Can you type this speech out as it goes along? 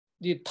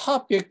the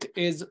topic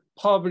is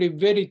probably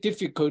very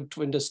difficult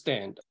to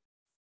understand,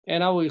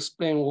 and I will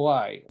explain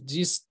why.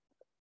 This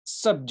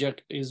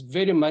subject is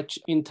very much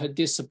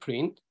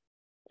interdisciplinary,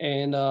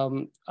 and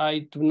I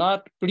do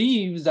not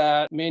believe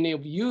that many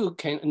of you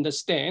can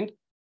understand,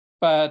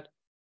 but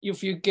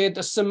if you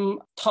get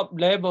some top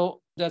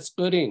level, that's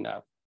good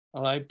enough,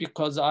 all right?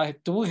 Because I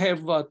do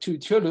have a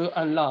tutorial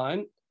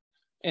online,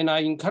 and I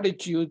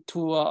encourage you to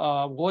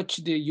watch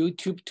the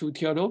YouTube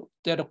tutorial.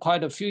 There are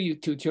quite a few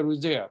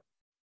tutorials there.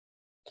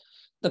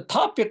 The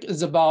topic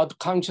is about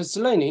conscious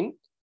learning,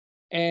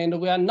 and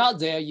we are not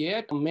there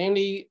yet.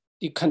 Mainly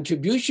the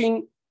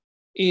contribution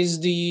is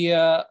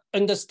the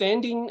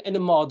understanding and the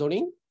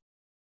modeling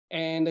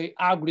and the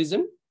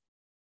algorithm.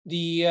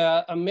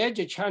 The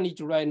major challenge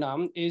right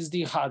now is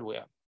the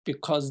hardware,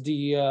 because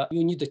you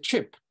need a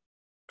chip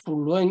to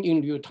learn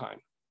in real time.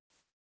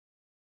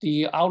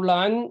 The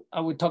outline,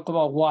 I will talk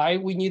about why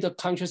we need a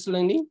conscious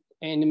learning.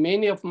 And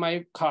many of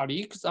my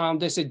colleagues,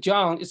 they say,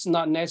 John, it's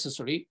not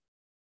necessary.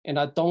 And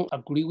I don't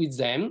agree with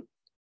them.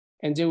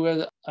 And there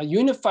was a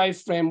unified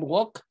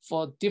framework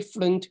for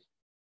different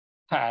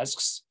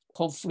tasks.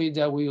 Hopefully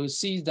that we will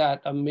see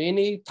that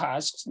many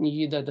tasks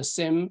need the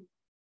same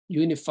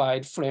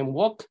unified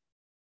framework.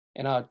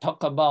 And I'll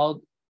talk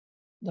about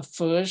the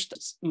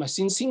first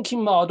machine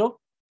thinking model,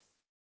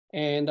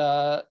 and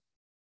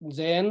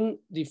then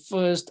the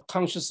first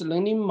conscious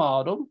learning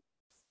model,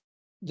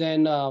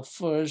 then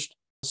first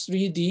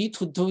 3D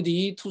to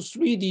 2D to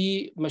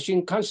 3D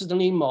machine conscious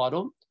learning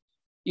model.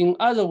 In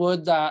other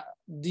words, that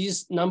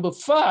this number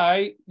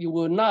 5, you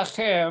will not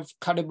have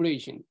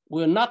calibration,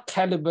 will not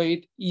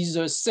calibrate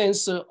either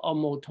sensor or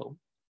motor.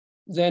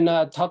 Then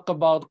talk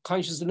about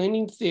conscious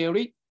learning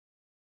theory,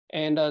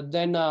 and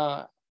then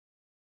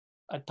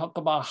I talk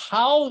about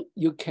how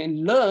you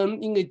can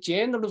learn in a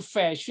general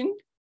fashion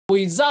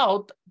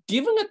without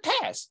giving a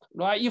task,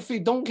 right? If you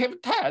don't have a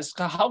task,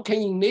 how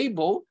can you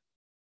enable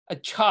a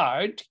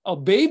child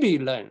or baby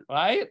learn,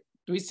 right?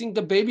 Do you think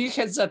the baby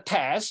has a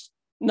task?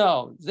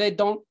 No, they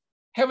don't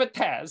have a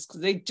task.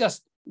 They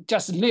just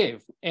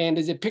live, and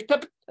they pick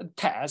up a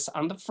task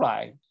on the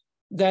fly.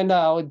 Then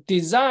our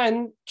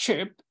design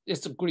chip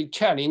is a great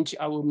challenge.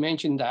 I will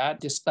mention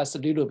that, discuss a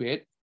little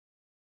bit.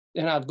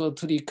 Then I'll go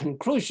to the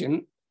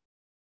conclusion.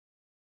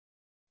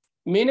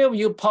 Many of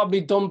you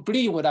probably don't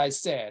believe what I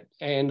said.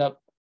 And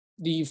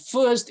the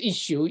first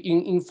issue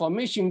in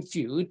information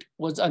field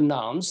was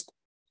announced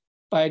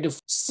by the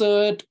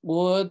Third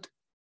World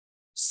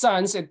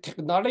Science and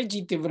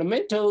Technology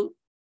Developmental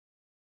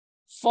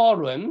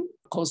Forum,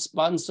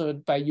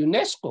 co-sponsored by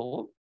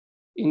UNESCO.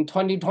 In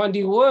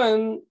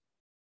 2021,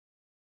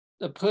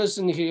 the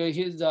person here,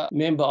 he's a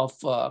member of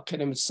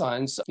academic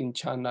science in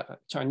China,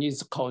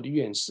 Chinese called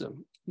Yuan Shi.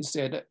 He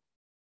said,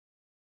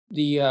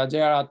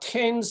 there are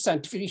 10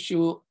 scientific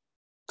issues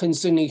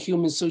concerning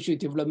human social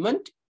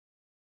development.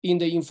 In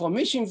the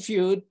information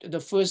field, the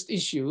first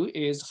issue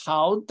is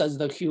how does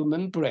the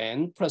human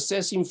brain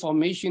process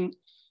information,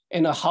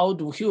 and how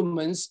do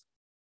humans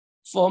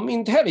form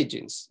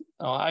intelligence?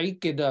 I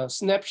get a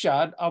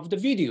snapshot of the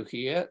video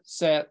here.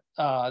 Said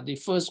the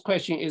first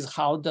question is,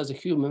 how does the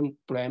human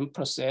brain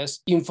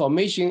process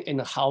information,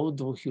 and how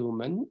do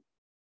humans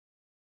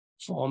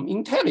form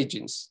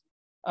intelligence?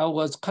 I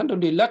was kind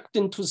of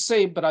reluctant to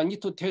say, but I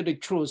need to tell the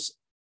truth.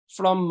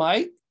 From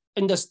my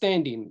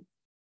understanding,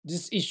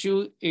 this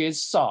issue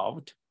is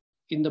solved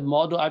in the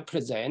model I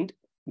present.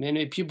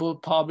 Many people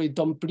probably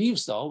don't believe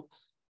so,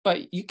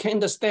 but you can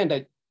understand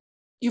that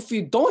if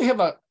you don't have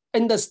an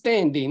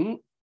understanding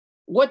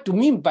what to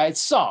mean by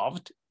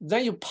solved,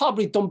 then you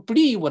probably don't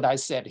believe what I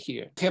said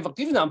here. To have a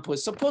given example,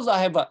 suppose I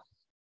have a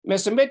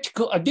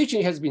mathematical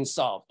addition has been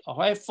solved, all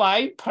right?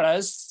 5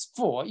 plus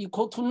 4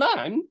 equal to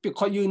 9,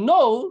 because you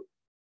know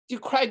the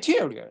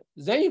criteria.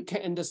 Then you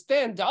can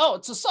understand that, oh,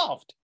 it's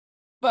solved.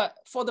 But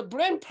for the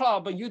brain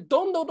problem, you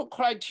don't know the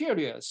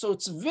criteria. So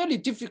it's very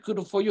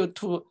difficult for you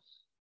to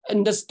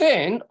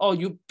understand or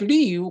you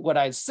believe what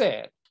I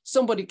said.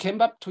 Somebody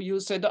came up to you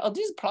and said, oh,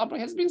 this problem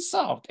has been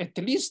solved, at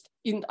least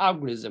in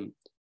algorithm,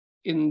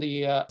 in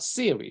the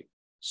theory.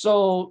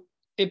 So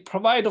it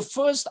provides the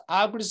first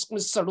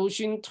algorithmic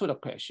solution to the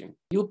question.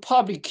 You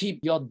probably keep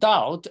your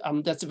doubt.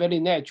 That's very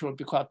natural,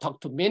 because I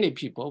talk to many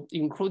people,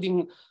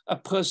 including a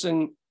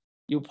person,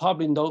 you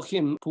probably know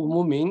him, Pu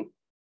Muming.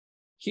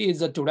 He is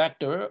the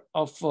director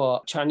of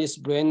Chinese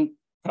Brain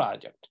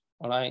Project,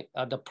 all right,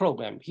 the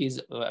program. He's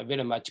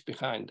very much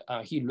behind.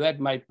 He read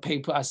my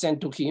paper I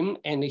sent to him,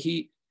 and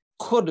he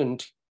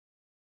couldn't,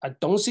 I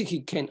don't think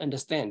he can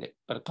understand it,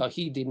 but because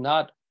he did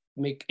not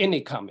make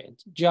any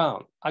comments.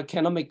 John, I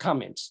cannot make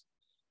comments.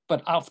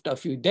 But after a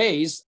few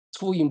days,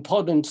 2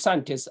 important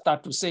scientists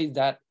start to say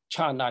that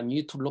China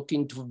needs to look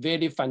into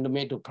very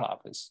fundamental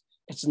problems.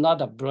 It's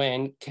not a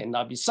brain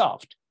cannot be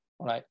solved,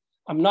 all right?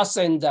 I'm not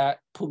saying that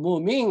Pu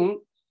Muming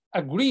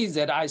agrees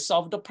that I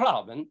solved the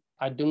problem.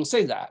 I don't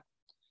say that.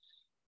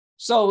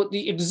 So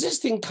the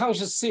existing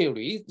conscious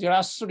theory, there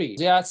are 3.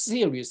 There are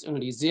theories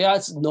only.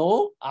 There's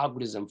no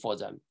algorithm for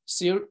them.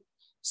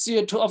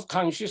 Theory of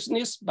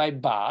consciousness by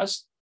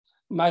Bars,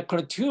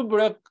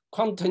 microtubular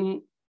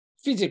quantum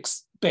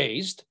physics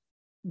based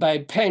by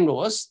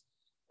Penrose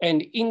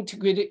and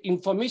integrated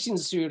information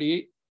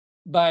theory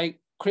by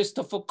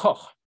Christopher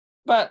Koch.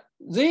 But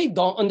they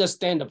don't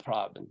understand the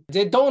problem.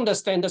 They don't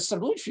understand the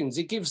solutions.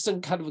 They give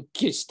some kind of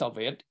gist of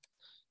it.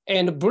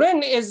 And the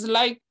brain is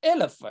like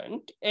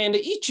elephant, and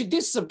each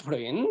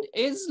discipline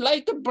is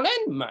like a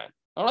blind man,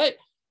 all right?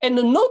 And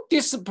no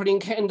discipline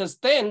can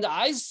understand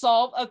I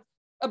solve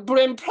a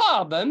brain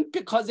problem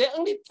because they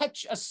only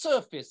touch a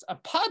surface, a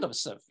part of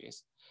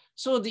surface.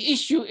 So the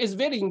issue is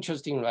very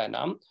interesting right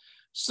now.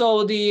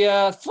 So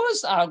the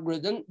first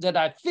algorithm that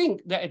I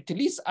think that at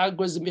least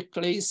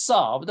algorithmically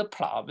solve the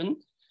problem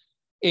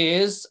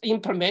is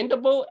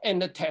implementable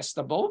and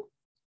testable.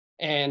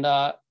 And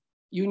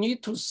you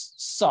need to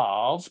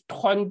solve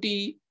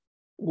 $21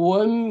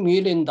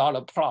 million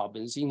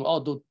problems in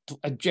order to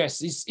address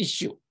this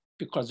issue,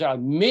 because there are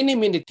many,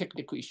 many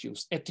technical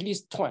issues, at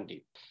least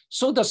 20.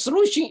 So the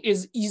solution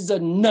is either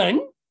none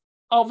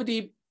of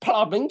the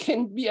problem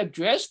can be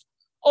addressed,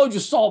 or you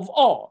solve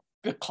all,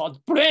 because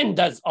brain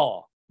does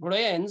all.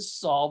 Brain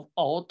solve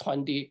all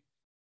 $20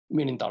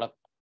 million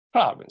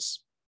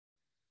problems.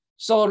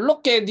 So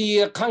look at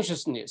the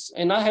consciousness,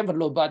 and I have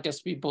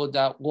robotics people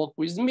that work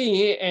with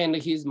me, and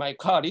he's my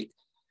colleague.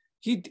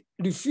 He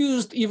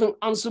refused to even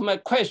answer my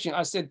question.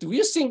 I said, do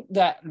you think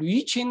that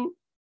reaching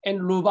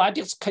and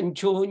robotics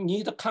control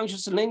need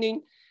conscious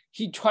learning?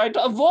 He tried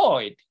to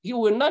avoid. He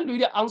will not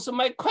really answer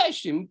my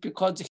question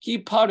because he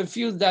probably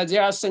feels that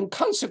there are some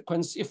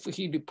consequences if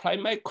he reply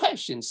my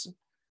questions.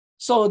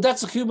 So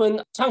that's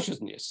human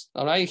consciousness,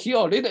 all right? He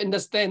already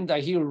understands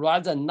that he would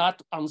rather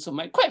not answer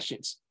my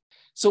questions.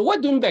 So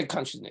what do you mean by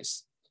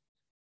consciousness?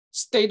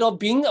 State of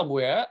being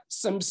aware,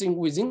 something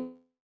within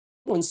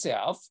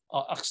oneself,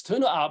 or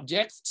external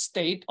objects,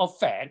 state of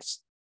facts.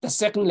 The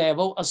second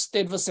level, a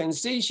state of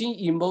sensation,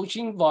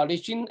 emotion,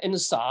 volition, and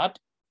thought.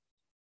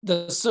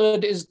 The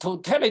third is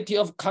totality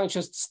of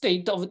conscious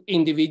state of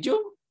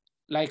individual,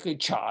 like a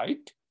child,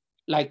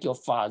 like your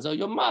father,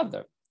 your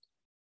mother.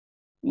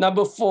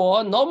 Number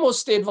four, normal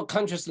state of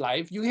conscious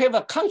life. You have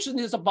a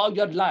consciousness about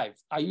your life.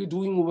 Are you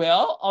doing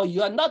well or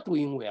you are not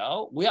doing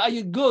well? Where are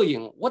you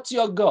going? What's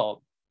your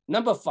goal?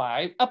 Number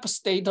five, upper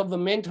state of a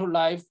mental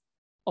life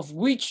of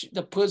which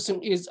the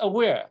person is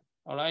aware,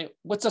 all right?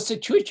 What's the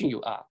situation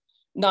you are?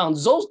 Now,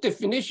 those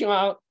definitions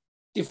are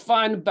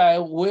defined by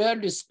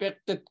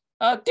well-respected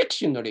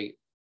dictionary,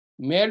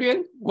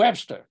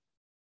 Merriam-Webster,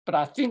 but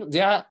I think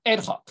they are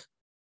ad hoc.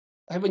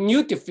 I have a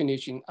new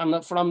definition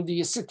from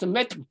the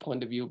systematic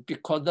point of view,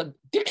 because the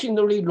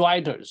dictionary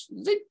writers,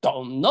 they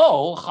don't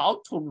know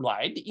how to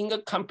write in a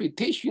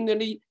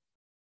computationally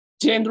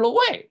general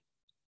way.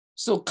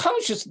 So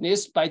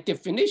consciousness, by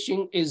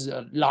definition, is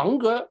a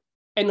longer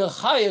and a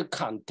higher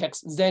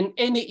context than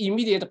any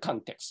immediate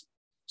context.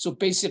 So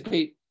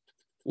basically,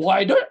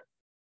 wider,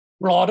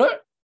 broader,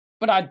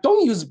 but I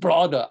don't use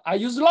broader, I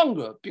use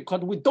longer,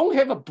 because we don't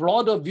have a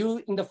broader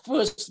view in the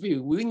first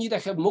view. We need to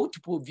have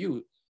multiple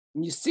views.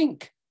 You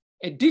think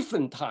at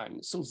different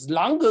times, so it's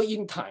longer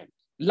in time.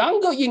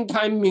 Longer in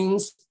time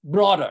means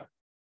broader.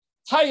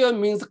 Higher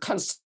means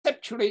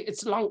conceptually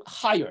it's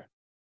higher.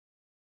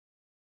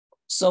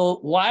 So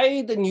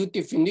why the new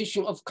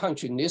definition of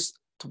consciousness?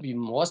 To be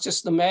more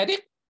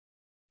systematic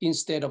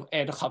instead of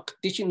ad hoc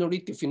dictionary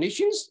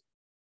definitions,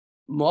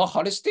 more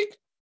holistic,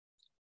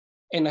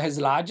 and has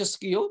larger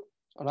scale,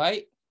 all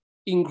right,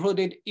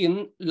 included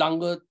in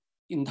longer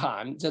in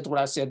time. That's what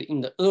I said in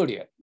the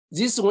earlier.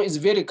 This one is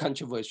very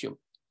controversial.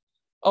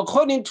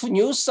 According to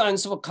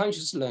neuroscience of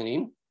conscious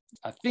learning,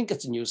 I think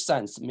it's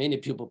neuroscience, many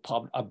people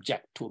probably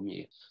object to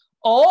me.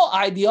 All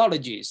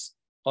ideologies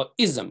or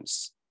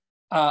isms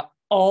are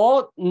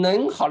all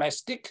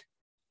non-holistic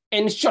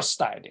and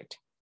short-sighted,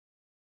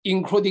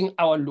 including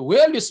our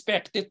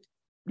well-respected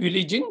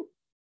religion,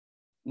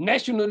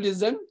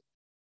 nationalism.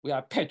 We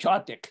are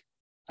patriotic.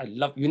 I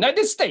love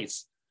United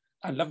States.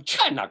 I love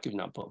China, for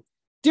example.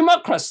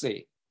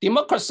 Democracy.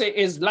 Democracy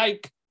is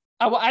like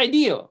our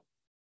ideal.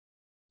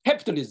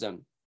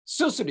 Capitalism,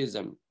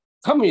 socialism,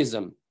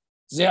 communism,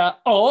 they are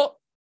all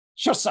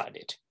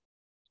short-sighted.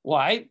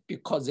 Why?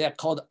 Because they are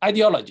called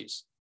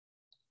ideologies.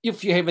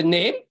 If you have a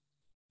name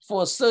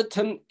for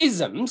certain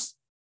isms,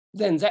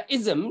 then that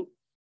ism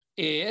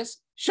is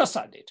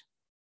short-sighted.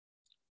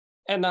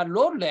 And I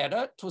wrote a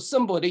letter to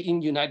somebody in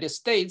the United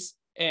States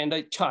and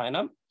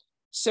China.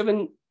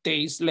 7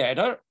 days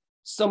later,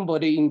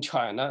 somebody in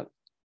China,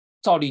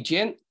 Zhao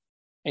Lijian,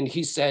 and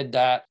he said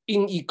that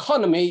in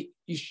economy,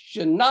 it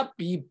should not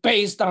be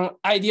based on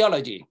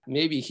ideology.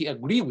 Maybe he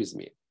agreed with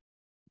me.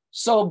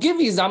 So give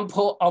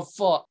example of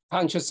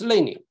conscious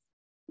learning.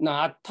 Now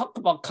I talk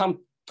about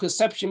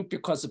perception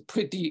because it's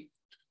pretty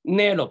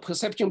narrow.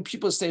 Perception,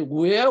 people say,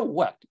 where,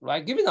 what,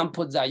 right? Give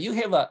example that you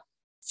have a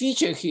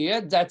feature here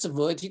that's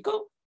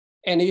vertical,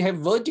 and you have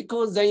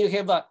vertical, then you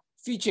have a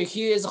feature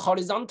here is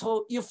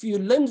horizontal. If you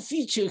learn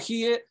feature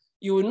here,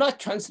 you will not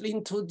translate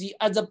into the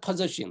other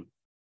position.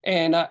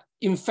 And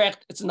in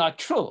fact, it's not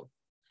true.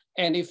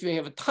 And if you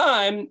have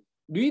time,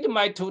 read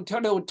my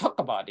tutorial, talk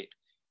about it.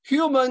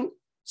 Human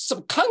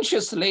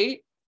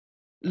subconsciously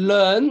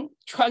learn,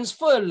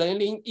 transfer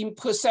learning in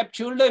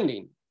perceptual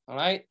learning, all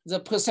right? The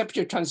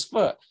perceptual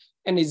transfer.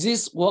 And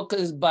this work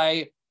is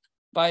by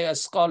a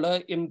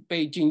scholar in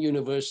Beijing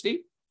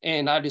University,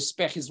 and I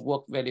respect his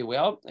work very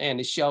well, and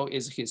Xiao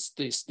is his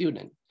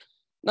student.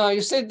 Now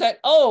you said that,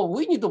 oh,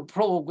 we need to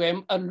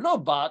program a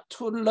robot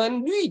to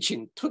learn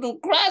reaching, to do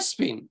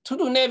grasping, to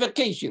do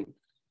navigation.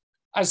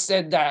 I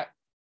said that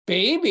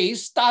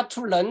babies start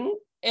to learn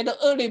at the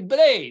early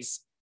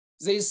days.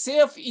 They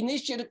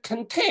self-initiate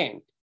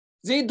content.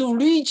 They do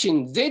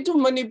reaching, they do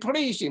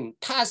manipulation.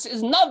 Task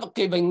is not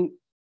given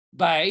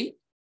by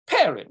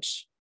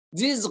parents.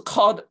 This is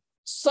called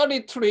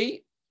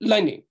solitary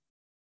learning.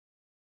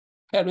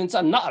 Parents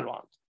are not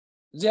around.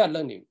 They are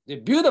learning. They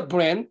build a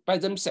brain by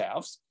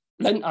themselves,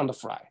 learn on the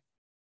fly.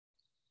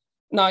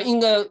 Now,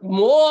 in a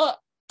more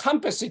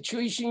complex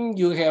situation,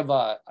 you have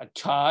a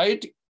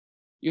child,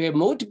 you have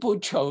multiple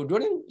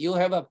children, you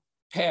have a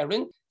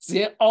parent,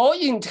 they're all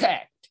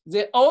intact.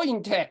 They're all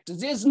intact.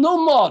 There's no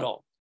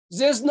model.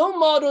 There's no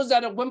model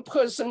that one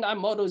person, I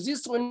model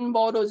this one,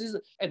 model this,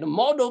 and the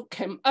model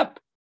came up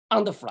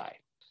on the fly.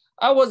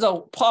 I was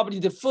probably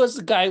the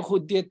first guy who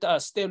did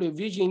stereo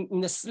vision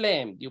in the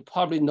SLAM. You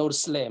probably know the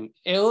SLAM,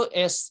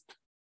 LSAM,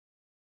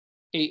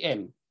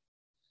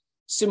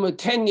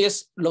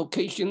 simultaneous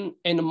location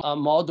and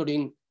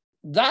modeling.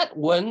 That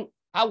one,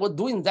 I was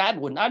doing that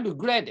one. I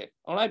regret it,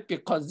 all right,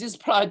 because this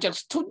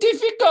project's too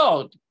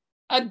difficult.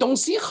 I don't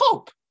see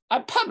hope. I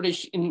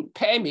published in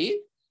PAMI,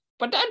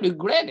 but I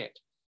regret it.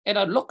 And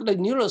I looked at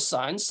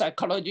neuroscience,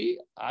 psychology,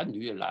 I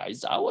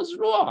realized I was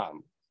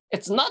wrong.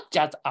 It's not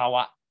just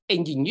our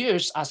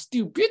engineers are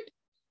stupid,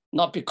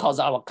 not because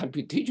our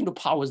computational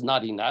power is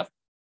not enough,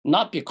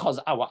 not because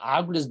our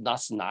algorithm is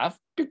not enough,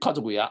 because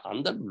we are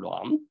on the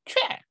wrong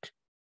track.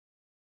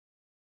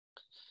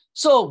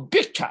 So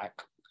big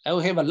track, I will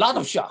have a lot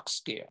of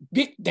shocks here.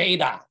 Big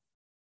data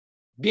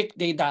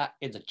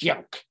is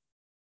junk.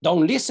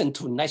 Don't listen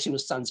to National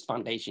Science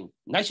Foundation.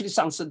 National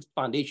Science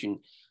Foundation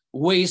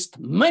wastes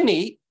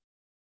money,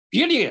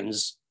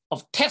 billions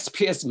of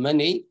taxpayers'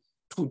 money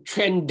to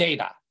train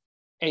data.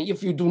 And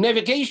if you do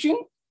navigation,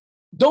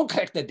 don't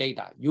collect the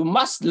data. You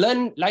must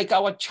learn like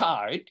our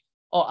child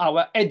or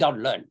our adult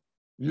learn.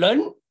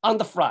 Learn on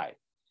the fly.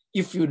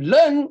 If you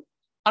learn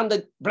on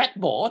the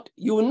blackboard,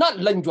 you will not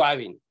learn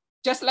driving,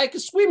 just like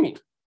swimming,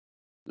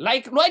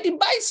 like riding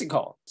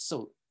bicycle.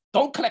 So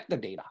don't collect the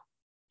data.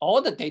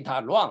 All the data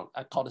are wrong.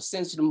 I call it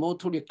sensory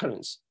motor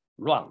recurrence,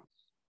 wrong.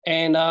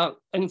 And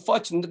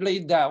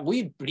unfortunately, that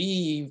we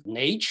believe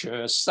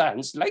nature,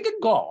 science, like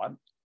a God,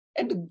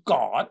 and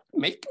God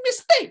make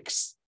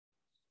mistakes.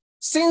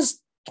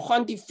 Since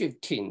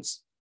 2015,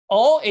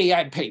 all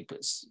AI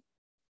papers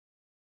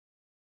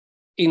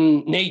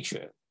in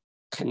Nature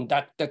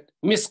conducted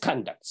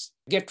misconducts.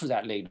 Get to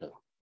that later.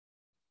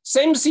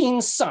 Same thing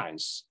in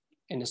science,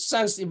 and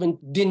science even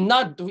did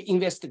not do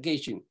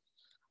investigation.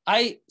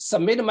 I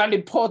submitted my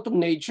report to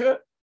Nature.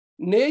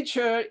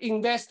 Nature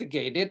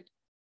investigated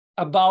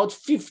about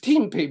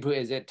 15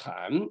 papers at that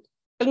time.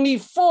 Only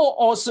 4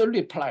 also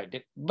replied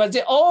it, but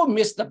they all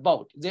missed the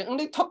boat. They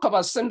only talk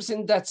about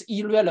something that's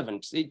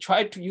irrelevant. They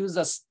try to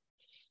use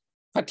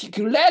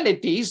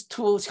particularities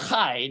to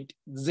hide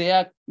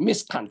their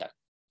misconduct.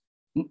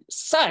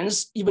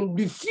 Science even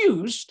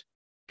refused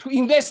to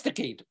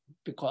investigate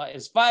because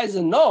as far as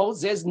I know,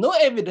 there's no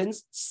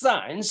evidence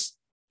science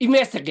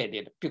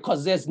investigated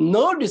because there's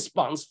no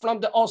response from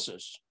the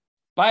authors.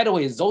 By the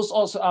way, those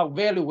authors are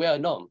very well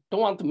known.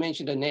 Don't want to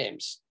mention the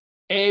names.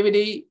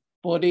 Everybody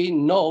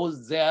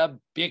knows their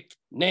big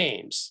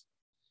names.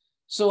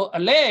 So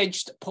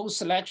alleged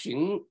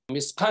post-selection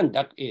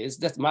misconduct is,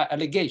 that's my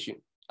allegation.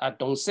 I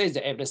don't say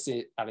that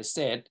everything I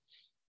said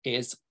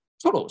is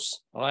truth,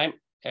 all right?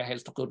 It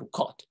has to go to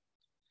court.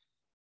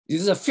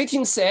 This is a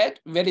fitting set,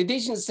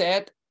 validation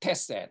set,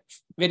 test set.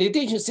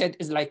 Validation set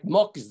is like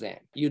mock exam.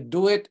 You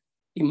do it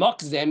in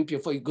mock exam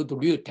before you go to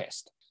real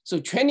test. So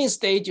training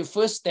stage, your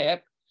first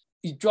step,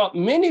 you drop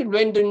many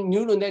random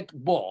neural net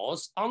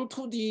balls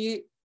onto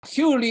the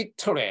hilly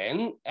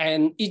terrain,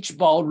 and each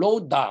ball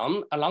rolled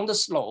down along the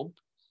slope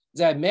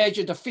that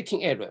measure the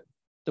fitting error.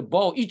 The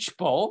ball, each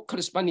ball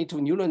corresponding to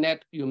a neural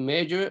net, you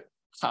measure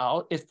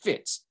how it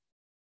fits.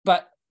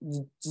 But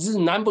this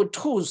number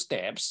 2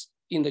 steps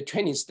in the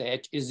training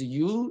stage is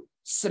you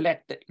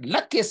select the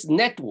luckiest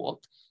network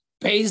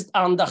based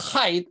on the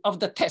height of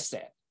the test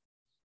set.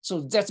 So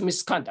that's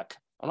misconduct,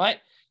 all right?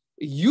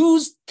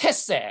 Use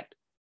test set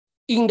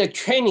in the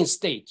training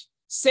stage,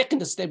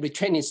 second step, the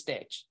training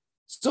stage.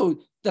 So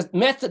the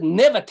method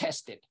never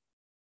tested.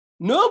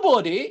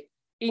 Nobody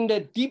in the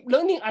deep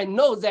learning I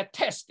know that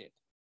tested.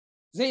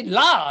 They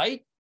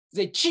lied,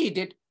 they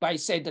cheated by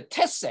saying the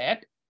test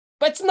set,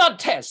 but it's not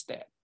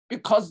tested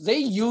because they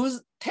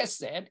use test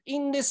set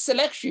in the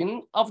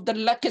selection of the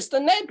luckiest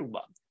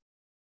network.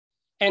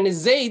 And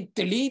they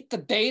delete the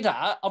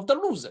data of the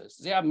losers.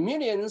 There are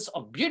millions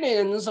or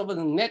billions of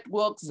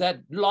networks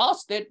that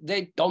lost it,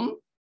 they don't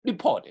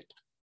report it.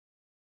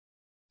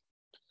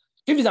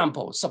 Give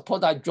example,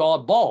 suppose I draw a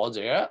ball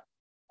there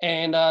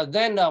And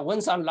then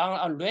once on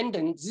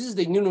random, this is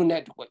the neural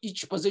network.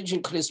 Each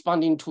position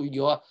corresponding to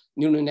your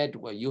neural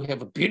network. You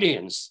have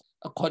billions,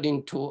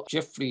 according to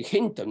Jeffrey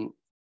Hinton,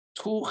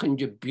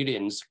 200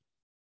 billions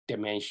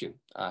dimension.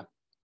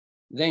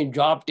 Then you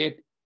dropped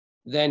it,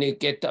 then you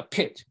get a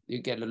pit. You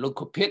get a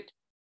local pit,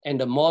 and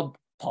the more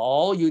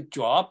power you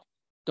drop,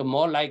 the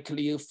more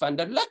likely you find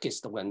the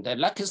luckiest one. The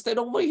luckiest is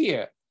over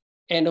here.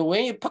 And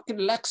when you pick the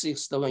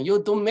luckiest one,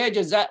 you don't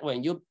measure that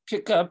one. You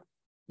pick up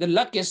the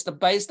luckiest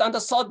based on the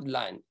solid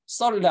line.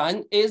 Solid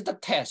line is the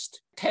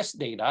test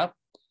data.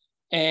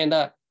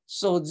 And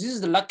so this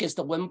is the luckiest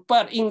one.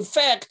 But in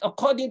fact,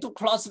 according to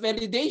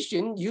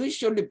cross-validation, you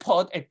should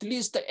report at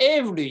least the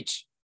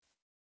average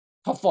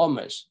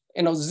performance.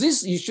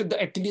 This you should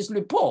at least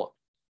report.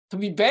 To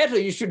be better,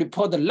 you should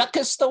report the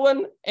luckiest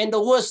one and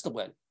the worst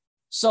one.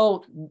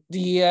 So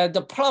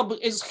the problem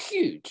is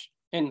huge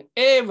and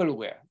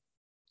everywhere.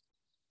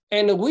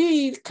 And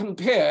we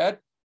compared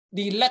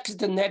the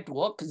luckiest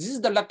network. This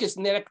is the luckiest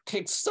network,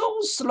 takes so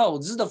slow.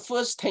 This is the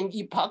first 10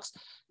 epochs.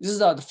 This is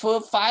the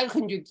first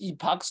 500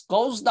 epochs,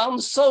 goes down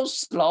so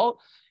slow.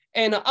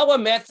 And our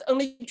math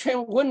only train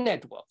one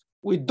network.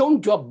 We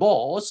don't drop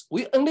balls.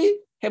 We only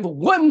have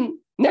one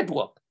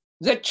network.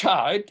 That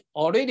child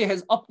already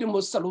has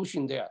optimal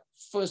solution there,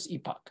 first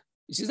epoch.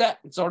 You see that?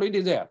 It's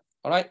already there,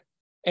 all right?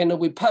 And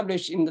we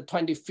published in the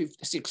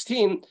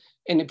 2016,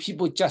 and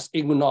people just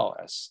ignore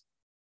us.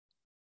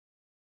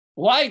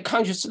 Why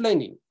conscious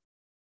learning?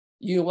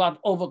 You want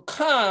to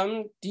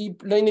overcome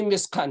deep learning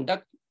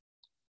misconduct,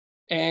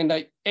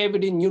 and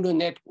every neural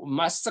network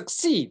must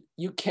succeed.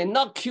 You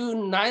cannot kill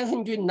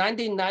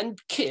 999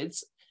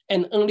 kids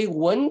and only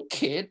one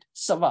kid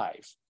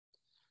survive.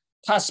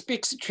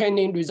 Task-based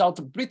training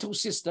result brittle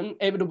system,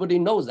 everybody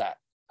knows that.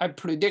 I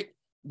predict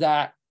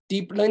that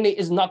deep learning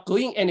is not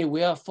going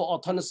anywhere for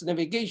autonomous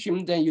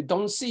navigation, then you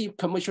don't see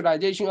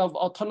commercialization of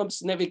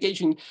autonomous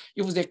navigation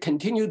if they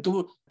continue to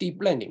do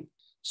deep learning.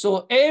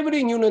 So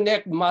every neural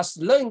net must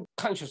learn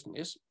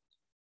consciousness,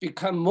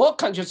 become more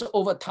conscious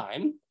over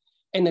time,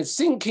 and then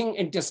thinking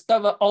and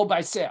discover all by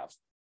itself.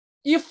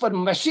 If a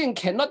machine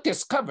cannot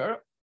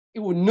discover, it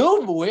will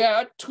know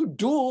where to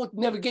do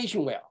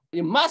navigation well.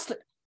 It must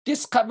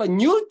discover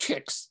new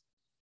tricks,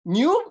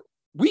 new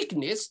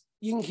weakness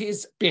in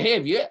his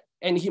behavior,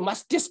 and he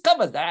must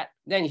discover that,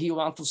 then he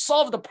wants to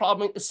solve the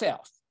problem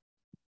itself.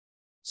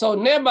 So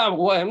number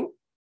one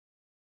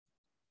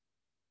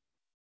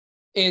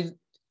is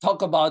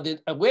talk about the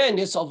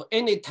awareness of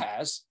any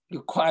task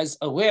requires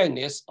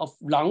awareness of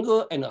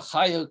longer and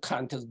higher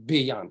context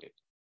beyond it.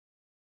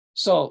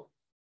 So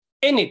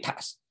any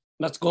task,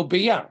 let's go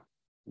beyond.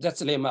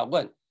 That's lemma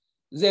one.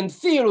 Then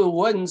theory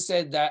one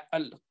said that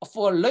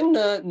for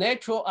learner,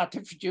 natural,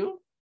 artificial,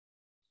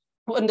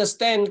 to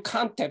understand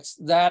contexts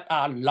that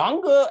are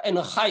longer and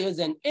higher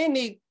than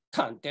any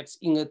context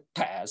in a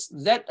task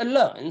that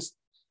learns,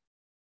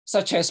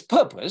 such as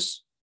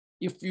purpose.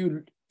 If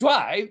you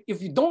drive,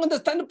 if you don't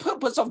understand the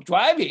purpose of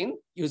driving,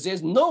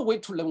 there's no way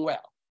to learn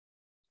well.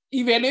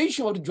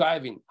 Evaluation of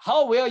driving,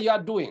 how well you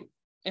are doing,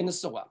 and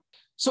so on.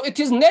 So it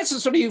is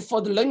necessary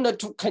for the learner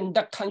to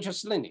conduct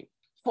conscious learning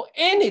for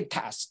any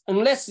task,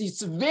 unless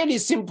it's very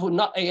simple,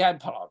 not AI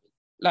problem,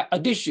 like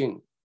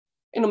addition.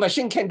 And the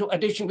machine can do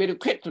addition very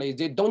quickly.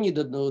 They don't need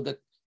to know the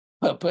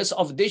purpose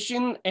of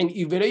addition and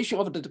evaluation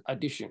of the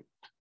addition.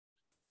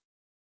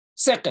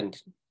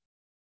 Second,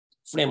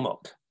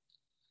 framework.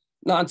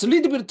 Now, it's a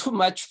little bit too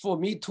much for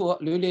me to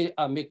really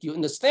make you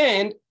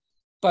understand,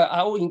 but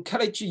I will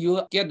encourage you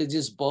to get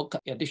this book,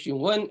 edition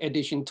 1,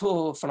 edition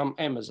 2 from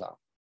Amazon.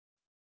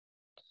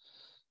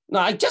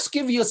 Now, I just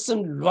give you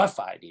some rough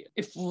idea.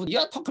 If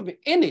you're talking about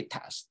any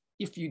task,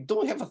 if you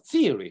don't have a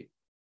theory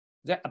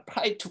that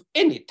apply to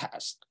any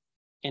task,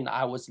 and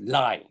I was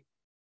lying,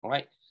 all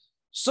right?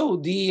 So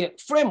the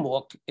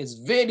framework is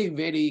very,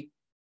 very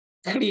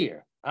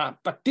clear,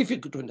 but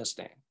difficult to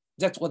understand.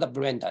 That's what the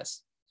brain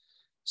does.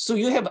 So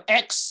you have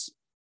X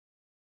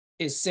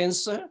is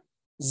sensor,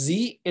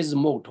 Z is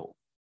motor,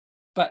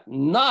 but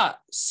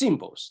not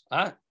symbols.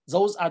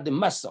 Those are the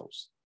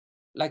muscles.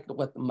 Like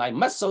what my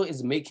muscle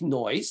is making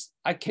noise,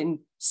 I can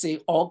say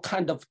all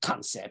kinds of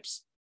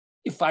concepts.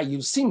 If I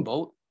use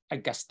symbol, I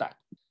get stuck.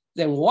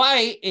 Then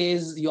Y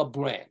is your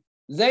brain.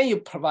 Then you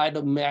provide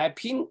a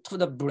mapping to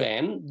the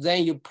brain.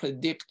 Then you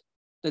predict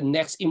the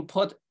next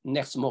input,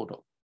 next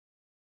model.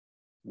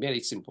 Very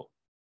simple,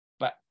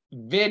 but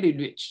very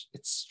rich.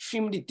 It's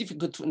extremely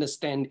difficult to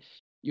understand if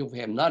you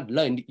have not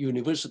learned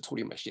universal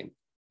Turing machine.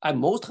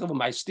 Most of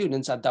my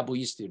students are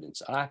EE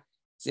students.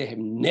 They have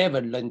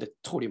never learned the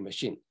Turing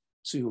machine.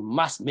 So you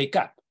must make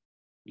up,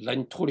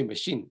 learn Turing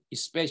machine,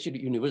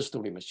 especially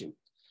universal Turing machine.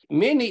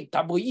 Many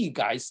EE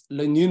guys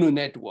learn neural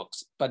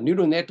networks, but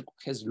neural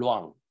network has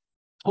wrong.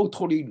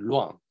 Totally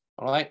wrong,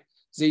 all right?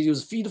 They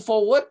use feed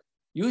forward.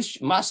 You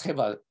must have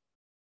a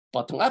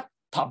bottom up,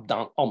 top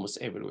down almost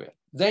everywhere.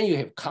 Then you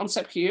have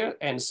concept here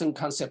and some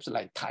concepts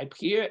like type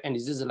here, and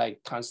this is like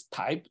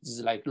type, this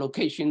is like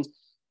locations,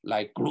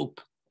 like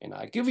group. And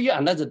I give you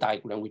another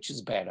diagram, which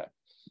is better.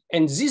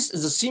 And this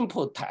is a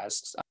simple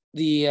task.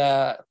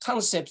 The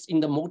concepts in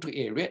the motor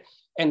area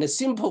and the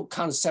simple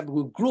concept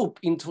will group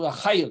into a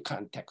higher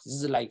context. This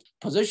is like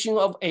position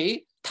of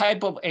A,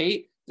 type of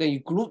A, then you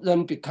group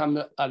them,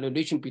 become a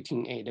relation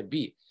between A and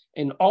B.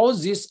 And all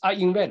these are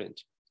invariant.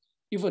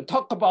 If we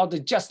talk about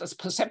it just as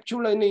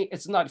perceptual learning,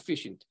 it's not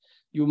efficient.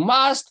 You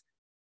must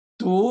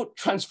do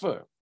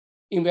transfer,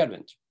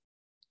 invariant.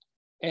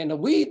 And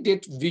we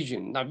did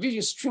vision. Now vision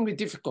is extremely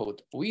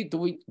difficult. We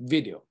do it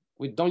video.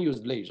 We don't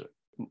use laser.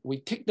 We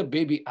take the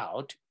baby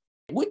out.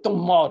 We don't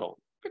model.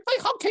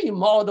 Because how can you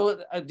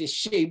model the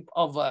shape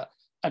of a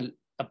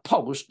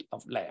post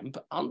of lamp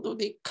under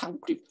the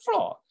concrete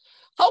floor?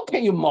 How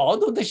can you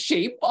model the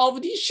shape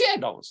of the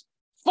shadows?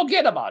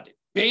 Forget about it.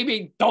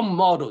 Baby, don't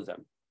model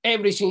them.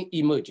 Everything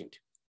emergent.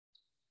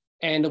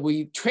 And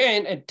we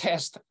train and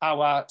test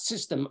our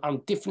system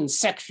on different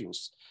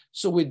sections.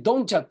 So we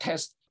don't just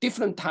test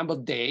different time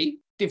of day,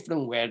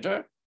 different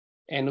weather,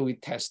 and we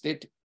test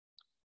it.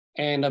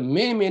 And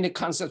many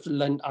concepts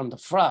learned on the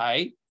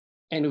fly.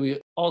 And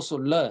we also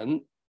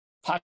learn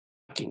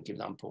parking, for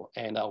example,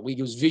 and we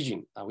use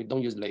vision. We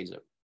don't use laser.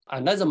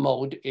 Another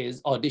mode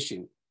is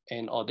audition,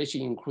 and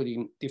audition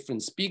including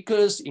different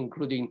speakers,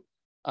 including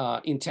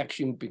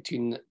interaction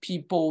between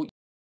people.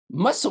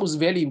 Muscle is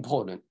very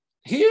important.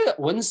 Here,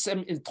 1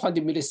 second is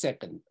 20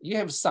 milliseconds. You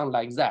have sound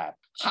like that.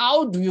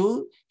 How do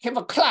you have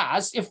a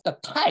class if the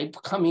type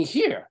coming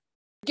here?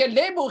 Get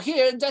label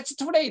here, that's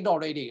too late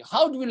already.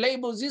 How do we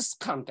label this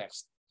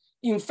context?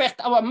 In fact,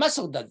 our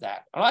muscle does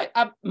that, all right?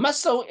 Our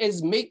muscle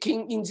is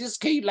making, in this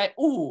case, like,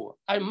 ooh,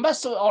 our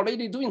muscle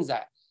already doing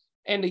that.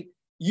 And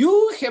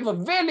you have a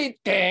very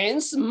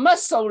dense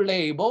muscle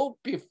label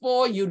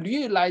before you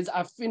realize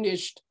I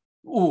finished,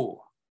 ooh,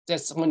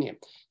 that's one.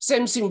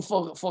 Same thing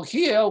for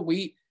here,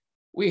 we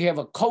have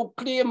a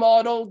cochlear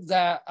model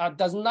that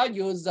does not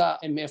use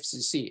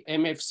MFCC.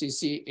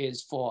 MFCC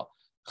is for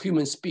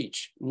human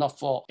speech, not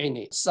for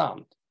any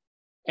sound.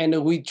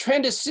 And we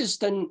train the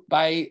system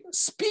by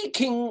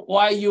speaking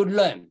while you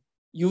learn.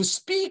 You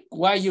speak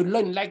while you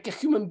learn like a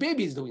human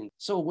baby is doing.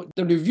 So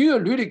the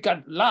reviewer really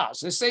got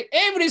lost. They say,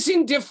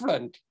 everything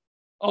different.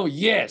 Oh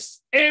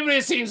yes,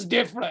 everything's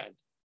different.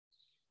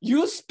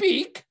 You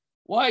speak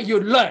while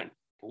you learn,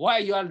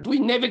 while you are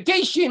doing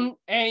navigation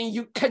and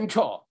you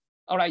control.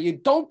 All right, you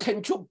don't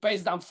control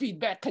based on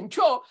feedback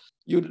control.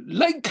 You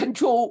learn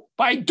control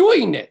by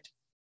doing it.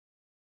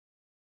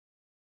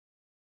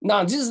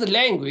 Now, this is the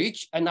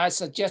language, and I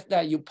suggest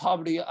that you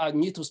probably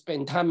need to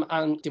spend time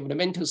on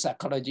developmental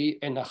psychology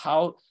and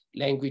how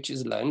language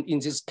is learned. In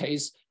this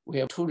case, we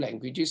have 2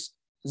 languages.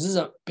 This is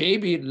a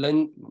baby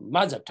learn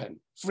mother tongue,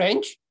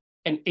 French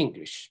and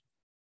English,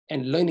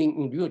 and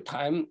learning in real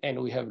time, and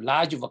we have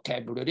large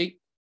vocabulary.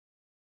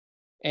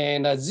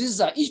 And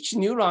each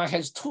neuron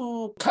has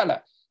 2 colors.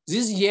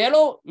 This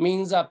yellow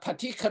means a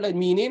particular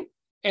meaning,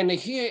 and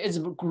here is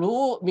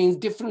blue means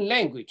different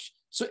language.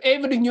 So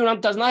every neuron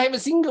does not have a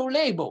single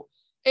label.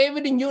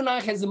 Every neuron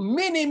has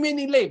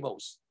many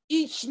labels.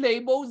 Each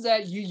label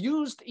that you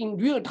used in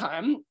real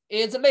time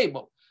is a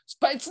label,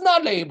 but it's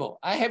not label.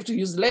 I have to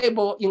use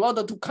label in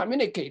order to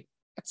communicate.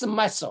 It's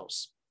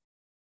muscles.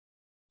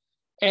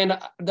 And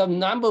the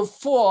number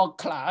 4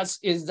 class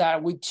is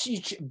that we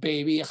teach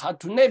baby how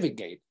to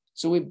navigate.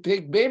 So we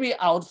take baby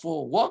out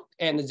for a walk,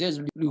 and there's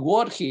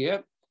reward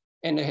here,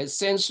 and it has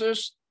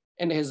sensors,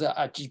 and it has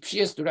a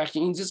GPS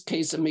direction. In this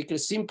case, make it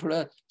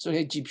simpler, so it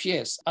has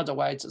GPS,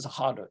 otherwise it's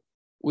harder.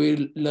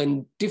 We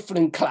learn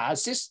different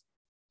classes,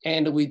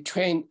 and we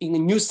train in a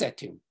new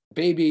setting.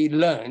 Baby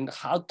learn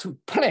how to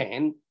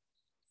plan,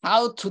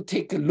 how to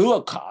take a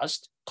lower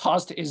cost.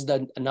 Cost is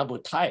the number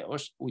of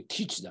tiles. We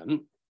teach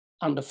them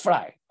on the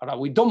fly. All right,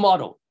 we don't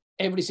model.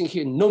 Everything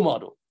here, no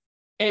model.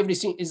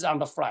 Everything is on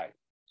the fly.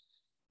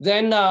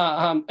 Then,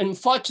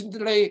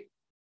 unfortunately,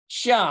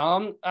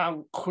 Sean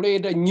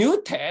created a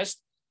new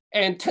test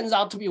and turns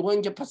out to be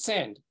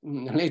 100%.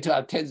 Later,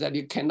 I tell that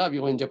it cannot be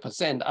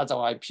 100%,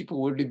 otherwise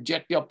people will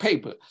reject your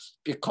paper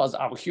because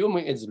our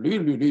human is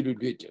really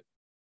rigid.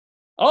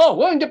 Oh,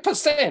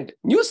 100%,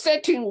 new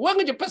setting,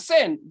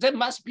 100%, that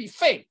must be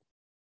fake.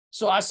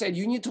 So I said,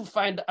 you need to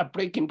find a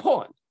breaking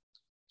point.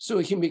 So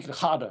he make it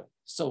harder.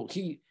 So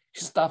he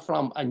start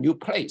from a new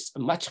place, a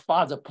much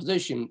farther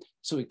position,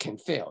 so it can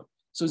fail.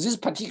 So this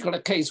particular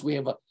case, we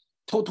have a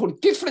totally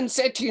different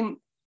setting,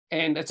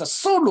 and it's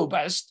so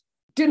robust,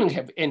 didn't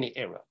have any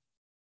error.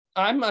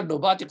 I'm a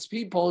robotics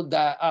people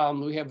that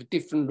we have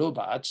different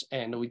robots,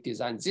 and we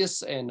design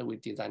this, and we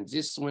design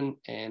this one,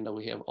 and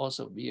we have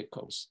also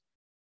vehicles.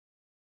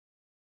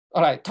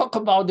 All right, talk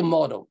about the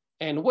model.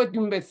 And what you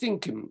may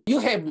think, you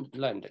have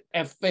learned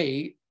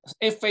FA.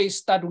 FA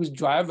start with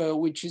driver,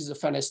 which is a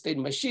finite state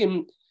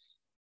machine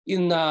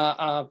in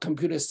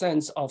computer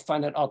science of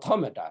finite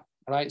automata,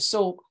 right?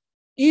 So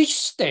each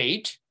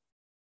state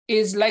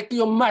is like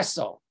your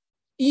muscle.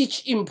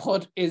 Each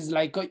input is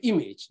like an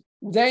image.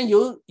 Then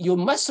your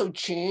muscle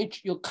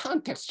change, your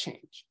context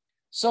change.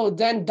 So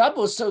then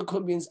double circle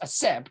means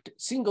accept,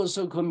 single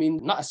circle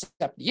means not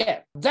accept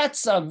yet.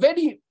 That's a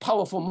very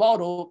powerful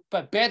model,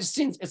 but bad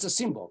thing is a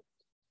symbol.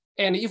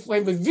 And if we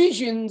have a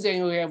vision,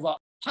 then we have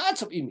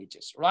parts of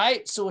images,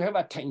 right? So we have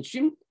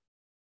attention.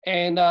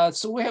 And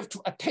so we have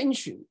to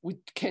attention. We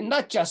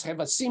cannot just have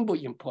a symbol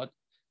input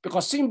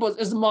because symbol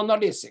is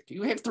monolithic.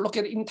 You have to look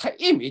at the entire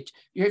image.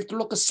 You have to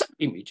look at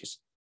sub-images,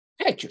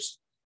 patches.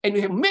 And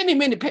you have many,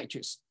 many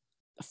patches,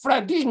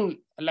 flooding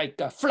like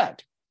a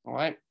flood, all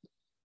right?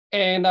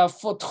 And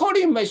for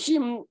Turing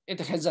machine, it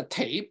has a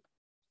tape.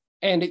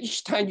 And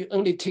each time you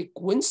only take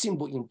one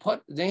symbol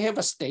input, they have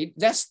a state.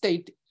 That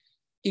state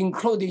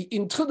including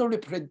internal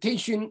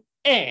representation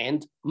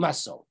and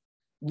muscle.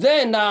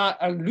 Then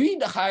a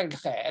read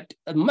head,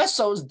 a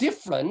muscle is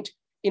different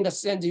in the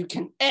sense you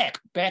can act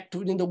back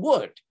to the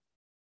word.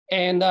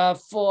 And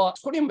for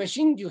Turing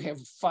machine, you have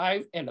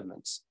 5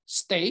 elements: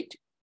 state,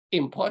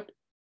 input,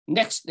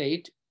 next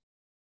state,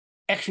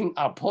 action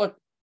output,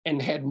 and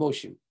head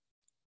motion.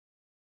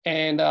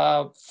 And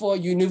for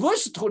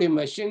universal Turing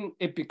machine,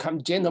 it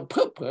becomes general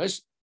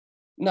purpose.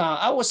 Now,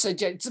 I would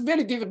suggest it's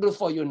very difficult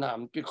for you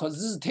now because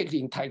this is taking the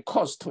entire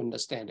course to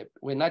understand it.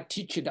 When I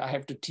teach it, I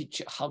have to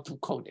teach how to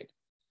code it.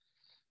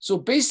 So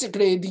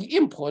basically, the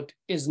input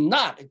is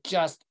not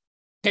just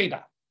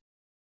data.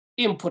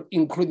 Input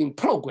including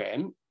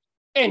program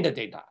and the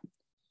data.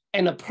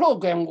 And the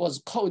program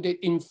was coded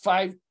in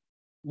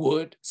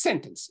 5-word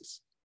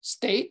sentences: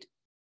 state,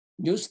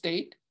 new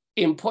state,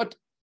 input,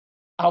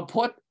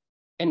 output,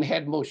 and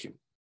head motion.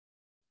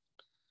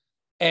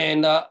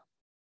 And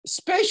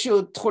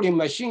special Turing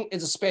machine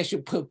is a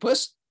special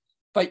purpose.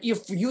 But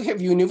if you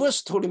have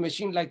universal Turing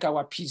machine like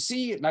our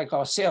PC, like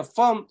our cell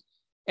phone,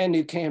 and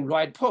you can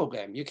write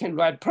program. You can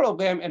write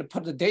program and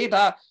put the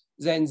data,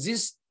 then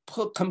this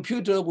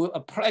computer will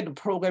apply the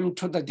program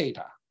to the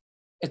data.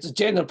 It's a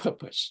general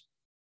purpose.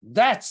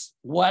 That's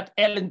what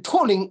Alan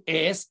Turing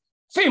is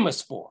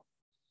famous for.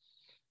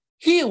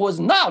 He was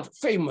not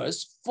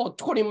famous for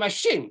Turing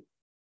machine,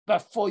 but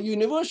for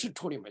universal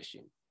Turing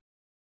machine.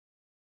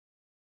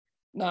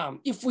 Now,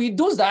 if we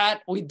do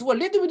that, we do a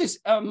little bit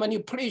of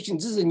manipulation.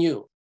 This is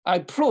new. I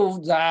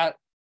proved that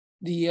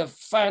the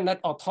finite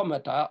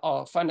automata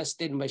or finite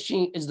state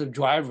machine is the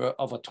driver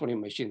of a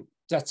Turing machine.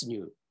 That's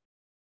new.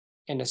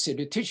 And the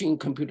salutation in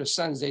computer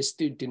science, they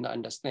still didn't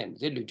understand.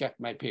 They reject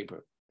my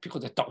paper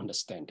because they don't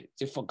understand it.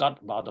 They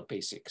forgot about the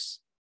basics.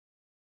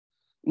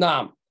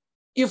 Now,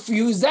 if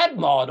you use that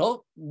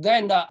model,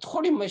 then the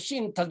Turing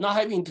machine does not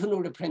have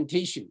internal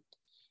representation.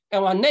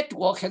 And our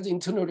network has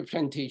internal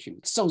representation.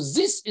 So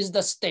this is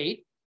the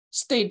state.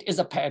 State is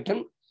a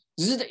pattern.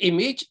 This is the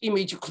image.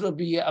 Image could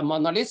be a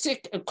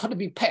monolithic, it could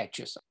be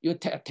patches. You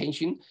take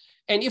attention.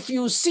 And if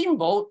you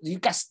symbol, you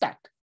get stuck.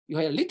 You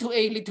have little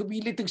a, little b,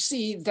 little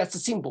c, that's a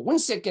symbol.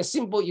 Once you get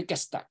symbol, you get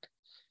stuck.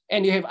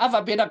 And you have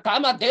alpha, beta,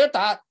 gamma,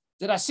 delta,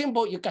 that are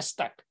symbol, you get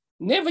stuck.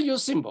 Never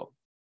use symbol.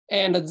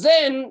 And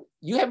then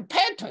you have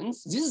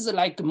patterns. This is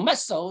like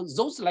muscles,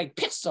 those like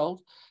pixels.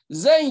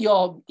 Then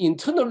your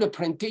internal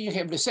representation, you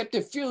have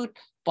receptive field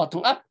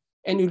bottom up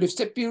and you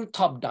receptive field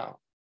top down.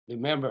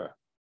 Remember,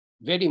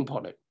 very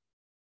important.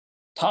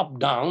 Top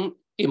down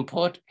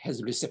input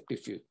has receptive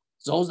field.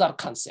 Those are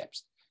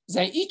concepts.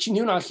 Then each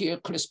neuron here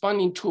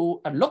corresponding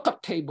to a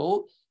lookup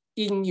table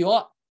in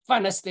your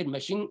finite state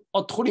machine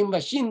or Turing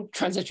machine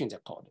transitions are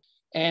called.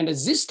 And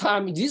this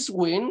time, this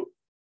wing,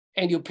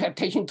 and you pay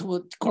attention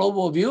to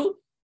global view.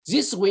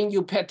 This wing,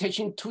 you pay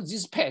attention to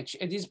this patch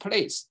at this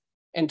place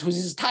and to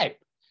this type.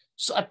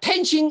 So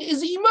attention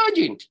is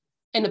emergent,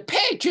 and the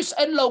patches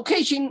and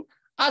location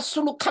are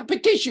through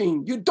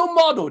computation. You don't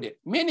model it.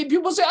 Many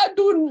people say, I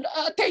do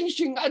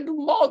attention, I do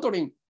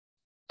modeling.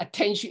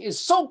 Attention is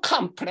so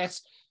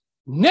complex,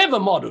 never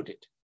modeled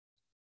it.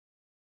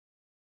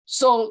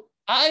 So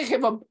I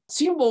have a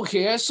symbol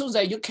here so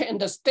that you can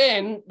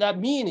understand the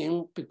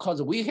meaning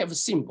because we have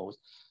symbols.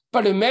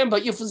 But remember,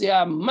 if they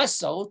are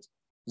muscles,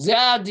 they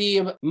are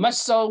the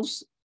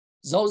muscles,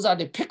 those are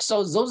the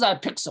pixels, those are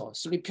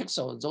pixels, 3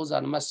 pixels, those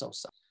are the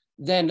muscles.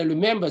 Then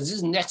remember, this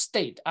is next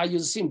state, I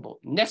use symbol.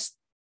 Next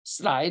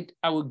slide,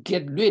 I will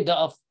get rid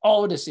of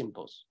all the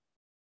symbols.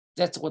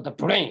 That's what the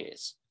brain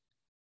is.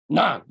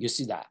 Now you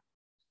see that.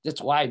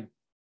 That's why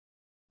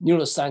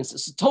neuroscience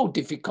is so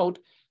difficult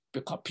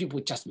because people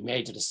just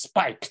measure the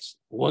spikes.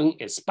 1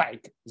 is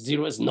spike,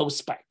 0 is no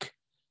spike.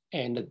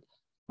 And the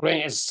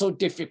brain is so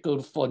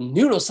difficult for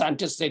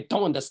neuroscientists, they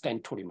don't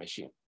understand Turing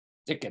machine.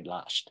 They get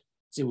lost.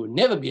 They will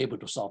never be able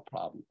to solve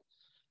problems.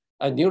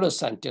 A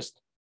neuroscientist,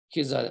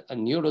 he's a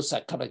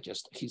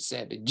neuropsychologist, he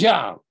said,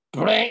 John,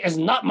 brain is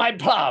not my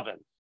problem.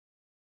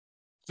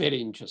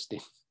 Very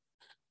interesting.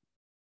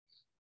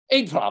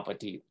 A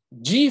property,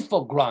 G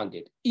for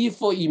grounded, E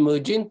for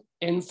emergent,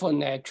 N for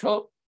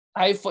natural,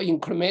 I for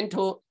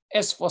incremental,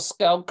 S for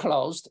scale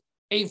closed,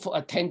 A for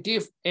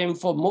attentive, M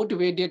for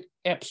motivated,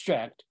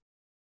 abstract.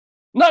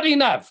 Not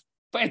enough,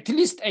 but at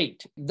least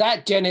 8.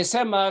 That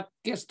Genesema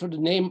gets to the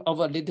name of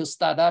a little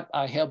startup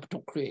I helped to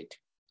create.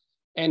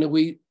 And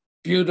we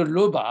build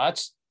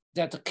robots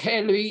that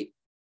carry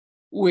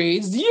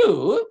with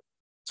you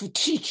to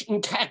teach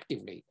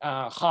interactively.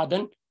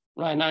 Harden,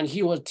 right now,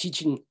 he was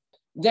teaching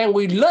Then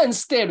we learn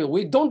stereo.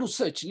 We don't do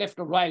search left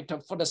or right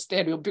for the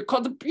stereo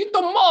because you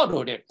don't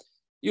model it.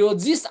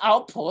 This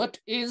output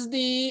is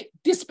the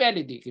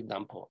disparity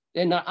example.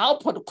 And the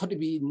output could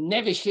be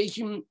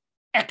navigation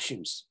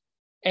actions.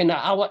 And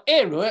our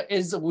error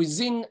is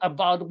within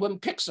about 1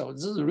 pixel.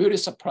 This is really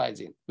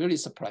surprising, really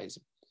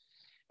surprising.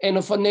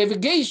 And for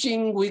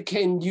navigation, we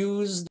can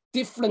use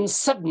different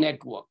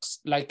subnetworks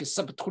like a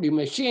sub-tooling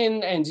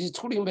machine, and these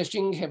tooling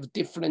machines have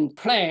different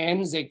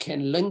plans. They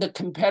can learn the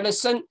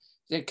comparison.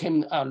 They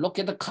can look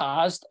at the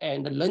cost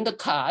and learn the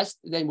cost.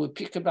 Then we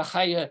pick up a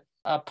higher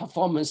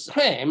performance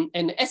plan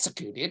and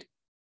execute it.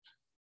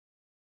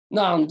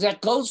 Now that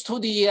goes to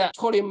the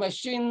tooling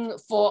machine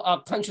for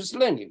conscious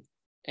learning,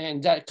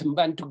 and that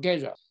combined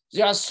together.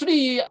 There are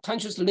 3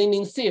 conscious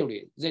learning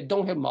theories. They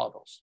don't have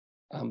models.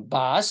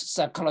 Bass,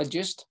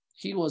 psychologist,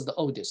 he was the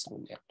oldest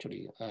one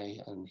actually.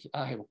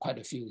 I have quite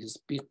a few, his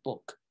big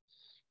book.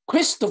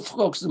 Christoph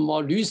Koch is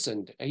more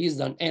recent. He's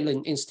an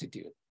Allen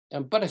Institute,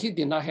 but he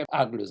did not have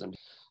algorithm.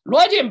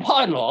 Roger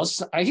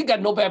Penrose, he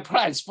got Nobel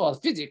Prize for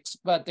physics,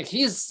 but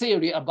his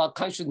theory about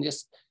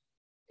consciousness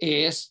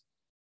is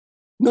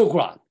no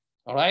ground,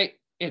 all right?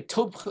 It's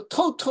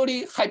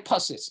totally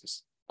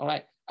hypothesis, all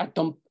right? I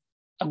don't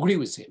agree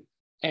with him.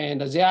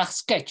 And there are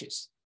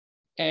sketches.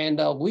 And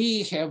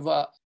we have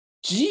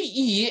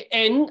GENISAMA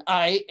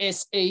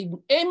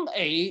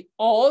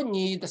all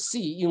need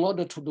C in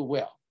order to do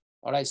well,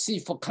 all right? C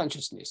for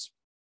consciousness.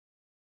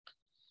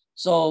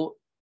 So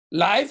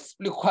life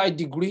requires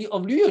degree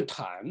of real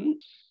time.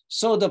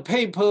 So the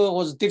paper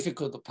was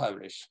difficult to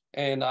publish.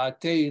 And I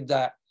tell you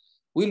that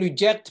we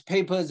reject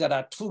papers that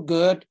are too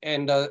good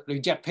and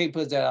reject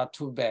papers that are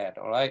too bad,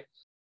 all right?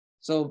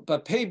 So,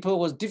 but paper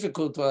was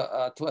difficult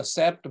to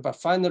accept, but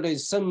finally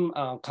some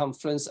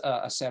conference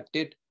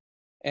accepted.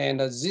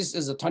 And this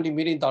is a $20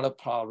 million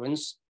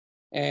problems.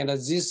 And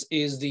this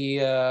is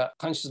the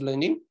conscious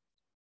learning.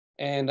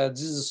 And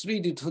this is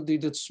 3D,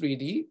 2D to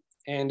 3D.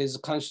 And is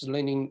conscious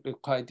learning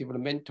require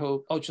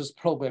developmental ultras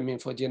programming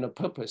for general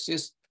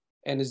purposes.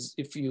 And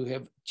if you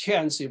have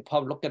chance, you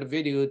probably look at the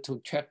video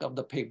to check out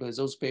the papers.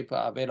 Those papers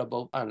are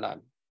available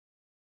online.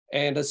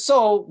 And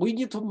so we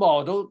need to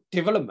model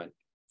development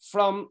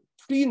from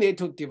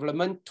prenatal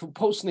development to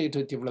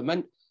postnatal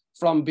development,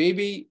 from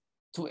baby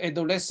to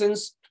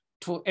adolescence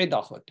to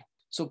adulthood.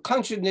 So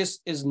consciousness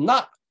is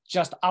not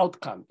just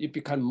outcome. You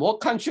become more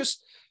conscious.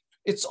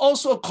 It's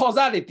also a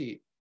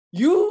causality.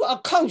 You are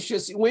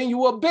conscious when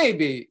you are a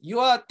baby, you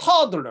are a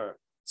toddler.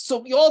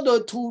 So in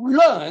order to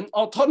learn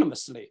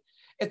autonomously,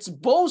 it's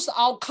both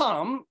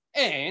outcome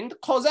and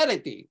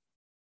causality.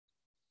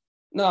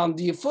 Now,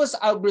 the first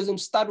algorithm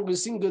started with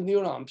single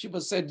neuron. People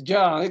said,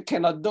 John, you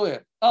cannot do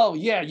it. Oh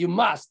yeah, you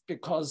must,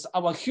 because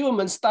our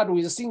humans started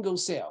with a single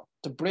cell.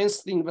 The brain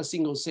thinks of a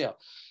single cell.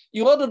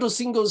 In order to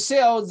single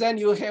cell, then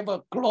you have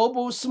a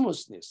global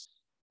smoothness.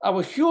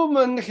 Our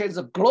human has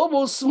a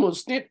global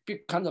smoothness,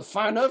 becomes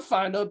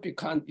finer,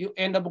 because you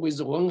end up with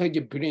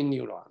 100 billion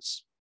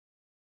neurons.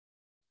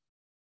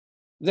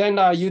 Then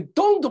you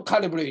don't do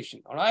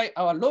calibration, all right?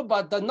 Our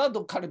robot does not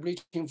do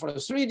calibration for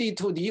 3D,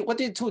 2D. What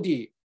is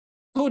 2D?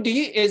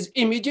 2D is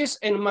images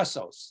and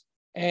muscles.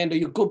 And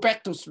you go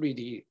back to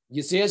 3D.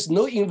 There's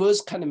no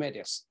inverse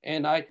kinematics.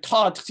 And I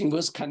taught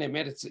inverse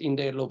kinematics in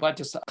the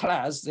robotics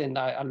class, and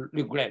I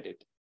regret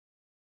it.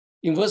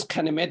 Inverse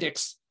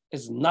kinematics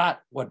is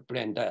not what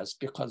brain does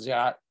because there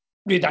are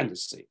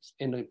redundancies.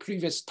 In the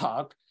previous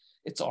talk,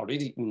 it's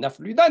already enough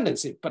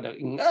redundancy, but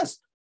in us,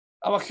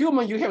 our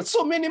human, you have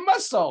so many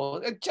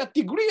muscles, just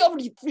degree of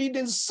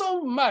freedom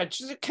so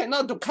much, you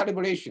cannot do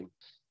calibration.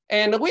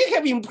 And we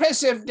have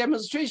impressive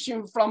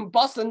demonstration from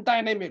Boston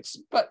Dynamics,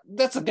 but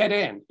that's a dead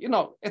end. You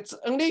know, it's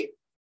only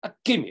a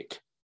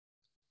gimmick.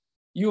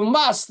 You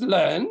must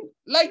learn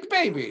like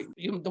baby.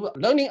 You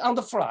learning on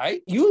the fly.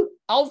 You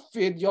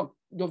outfit your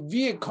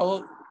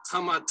vehicle,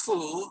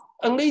 to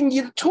only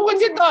need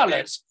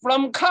 $200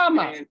 from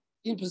Kama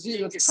in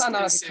position of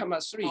Kama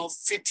 3.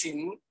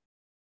 Outfitting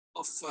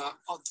of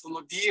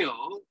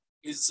automobile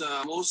with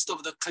most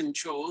of the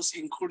controls,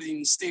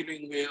 including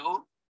steering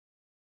wheel.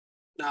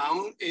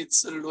 Now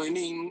it's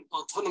learning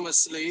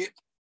autonomously.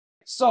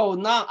 So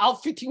now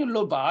outfitting a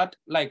robot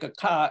like a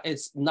car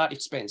is not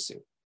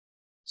expensive.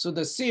 So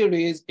the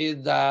series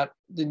is that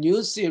the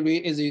new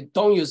series is a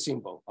don't use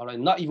symbol, all right,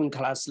 not even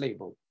class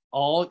label,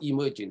 all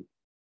emerging.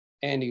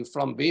 And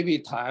from baby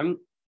time,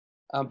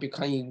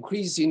 become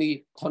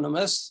increasingly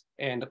autonomous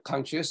and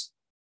conscious.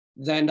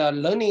 Then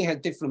learning has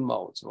different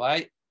modes,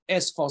 right?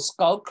 As for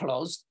skull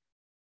closed,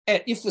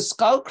 if the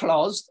skull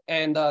closed,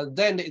 and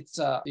then it's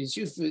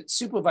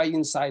supervised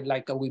inside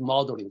like we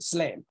model in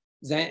SLAM,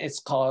 then it's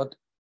called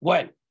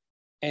 1.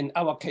 In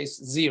our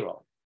case,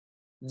 0.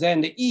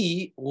 Then the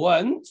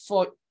E1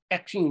 for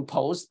action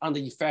imposed on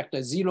the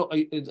effector, 0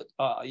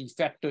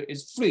 effector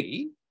is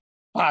free.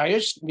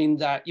 Biased means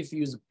that if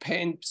you use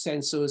pen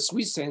sensor,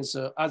 switch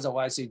sensor,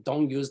 otherwise you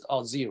don't use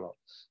all 0.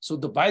 So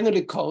the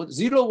binary code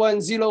 0, 1,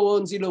 0,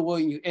 1, 0,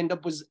 1, you end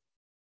up with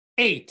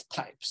 8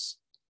 types,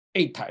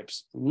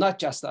 not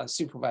just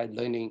supervised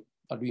learning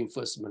or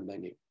reinforcement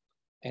learning.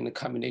 and a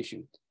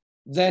combination.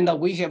 Then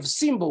we have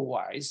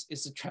symbol-wise,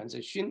 it's a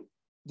transition.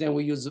 Then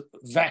we use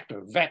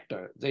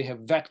vector, they have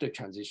vector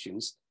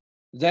transitions.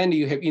 Then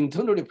you have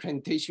internal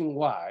representation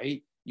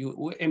Y,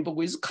 you end up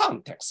with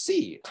context,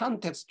 C,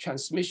 context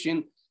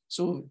transmission.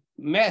 So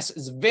math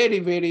is very,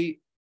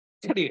 very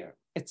clear.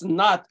 It's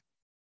not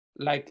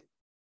like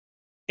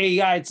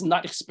AI, it's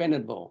not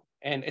expandable,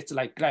 and it's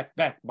like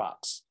black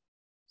box.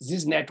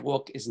 This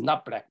network is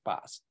not black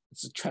box,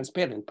 it's a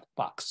transparent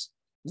box.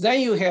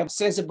 Then you have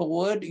sensible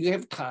word, you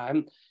have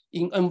time.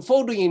 In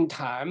unfolding in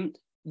time,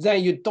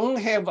 then you don't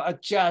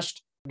have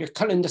just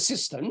recurrent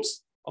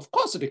systems, of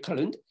course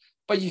recurrent,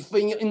 but if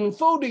when you're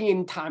unfolding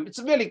in time, it's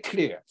very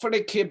clear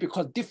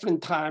because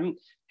different time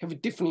have a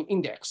different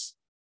index.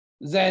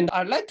 Then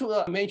I'd like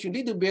to mention a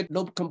little bit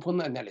lobe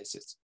component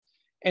analysis.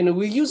 And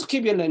we use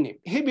heavy learning.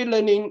 Heavy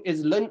learning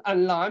is learn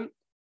online,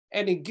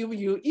 and it gives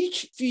you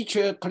each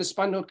feature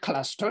corresponding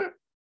cluster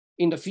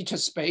in the feature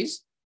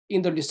space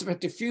in the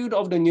respective field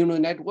of the neural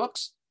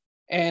networks.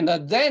 And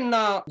then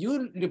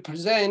you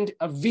represent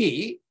a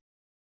V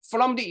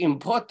from the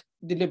input.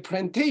 The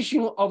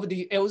representation of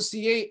the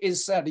LCA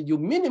is that you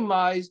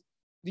minimize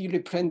the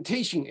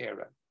representation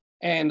error.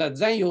 And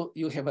then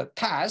you have a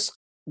task,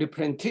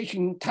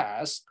 representation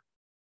task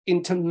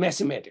into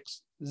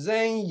mathematics.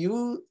 Then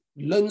you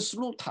learn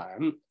through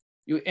time,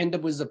 you end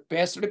up with the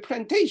best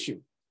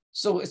representation.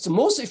 So it's the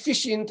most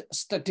efficient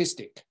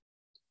statistic.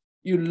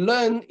 You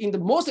learn in the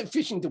most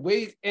efficient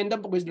way, end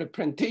up with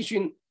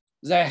representation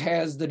that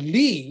has the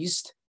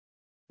least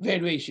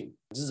variation.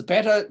 This is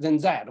better than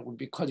that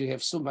because you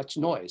have so much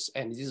noise,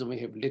 and this we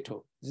have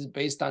little. This is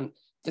based on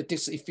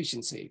statistical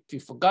efficiency. If you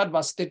forgot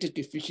about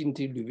statistical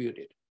efficiency, review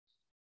it.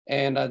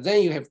 And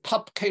then you have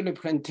top K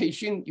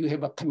representation. You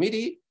have a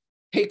committee,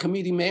 K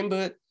committee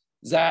member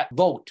that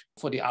vote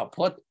for the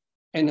output,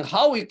 and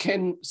how we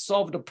can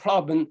solve the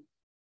problem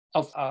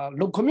of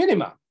local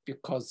minima,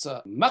 because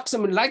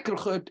maximum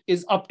likelihood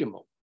is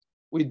optimal.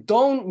 We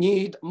don't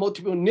need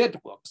multiple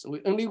networks,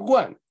 we only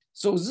one.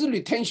 So this is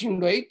retention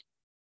rate,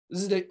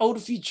 this is the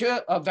old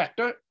feature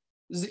vector,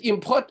 this is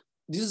input,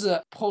 this is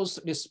a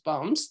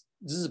post-response,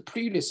 this is a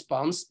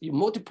pre-response, you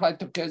multiply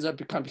together,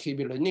 become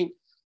heavy learning.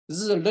 This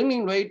is a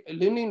learning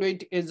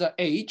rate is a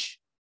age,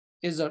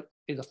 is a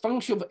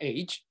function of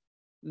age.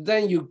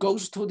 Then you go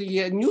to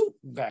the new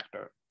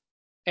vector.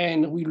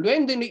 And we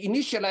randomly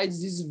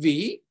initialize this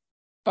V,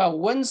 but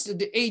once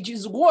the age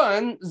is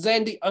 1,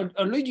 then the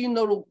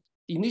original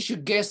initial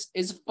guess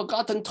is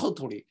forgotten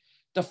totally.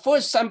 The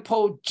first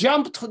sample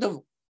jumped to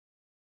the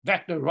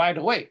vector right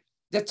away.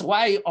 That's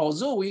why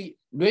although we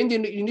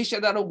randomly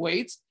initialize the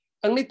weights,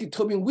 only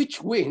determine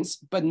which wins,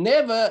 but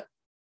never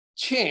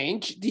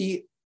change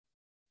the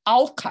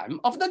outcome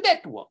of the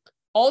network.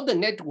 All the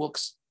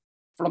networks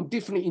from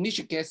different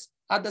initial guess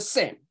are the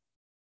same.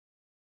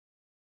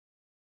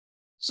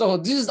 So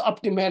this is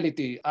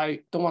optimality.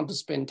 I don't want to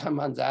spend time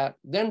on that.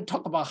 Then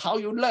talk about how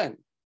you learn.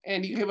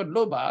 And you have a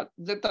robot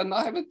that does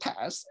not have a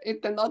task.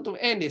 It does not do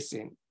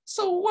anything.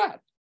 So what?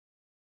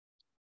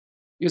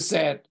 You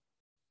said,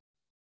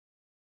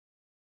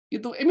 you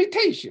do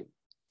imitation.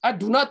 I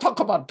do not talk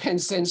about pen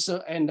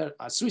sensor and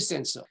switch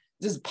sensor.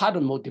 This is part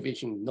of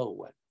motivation, no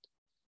one.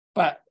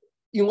 But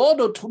in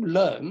order to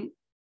learn,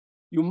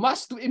 you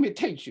must do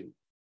imitation.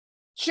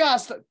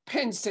 Just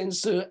pen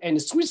sensor and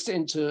switch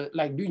sensor,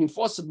 like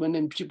reinforcement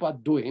and people are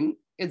doing,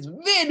 is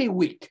very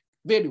weak,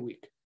 very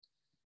weak.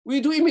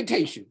 We do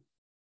imitation.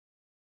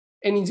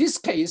 And in this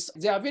case,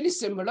 they are very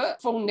similar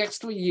from next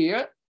to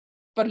ear,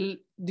 but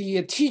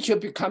the teacher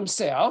becomes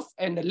self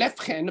and the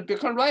left hand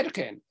becomes right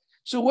hand.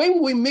 So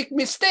when we make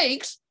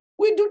mistakes,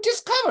 we do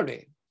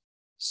discovery.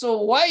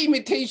 So why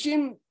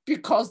imitation?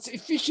 Because the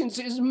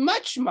efficiency is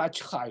much,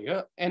 much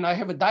higher. And I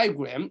have a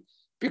diagram.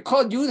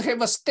 Because you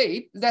have a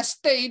state, that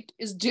state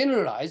is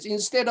generalized.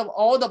 Instead of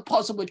all the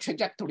possible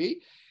trajectory,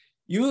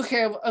 you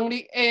have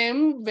only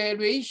m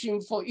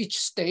variation for each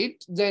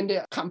state, then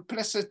the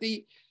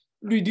complexity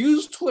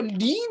reduced to a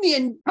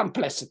linear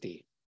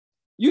complexity.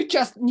 You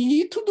just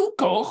need to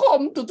go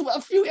home to do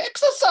a few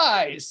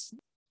exercise.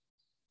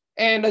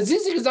 And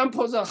these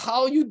examples of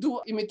how you do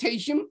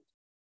imitation.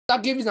 I'll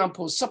give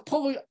examples.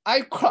 Suppose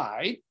I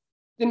cried,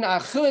 then I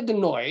heard the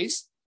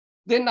noise,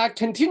 then I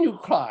continue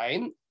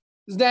crying,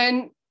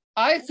 then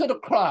I heard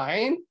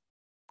crying.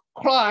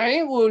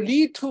 Crying will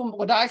lead to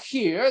what I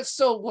hear.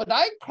 So when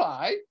I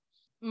cry,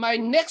 my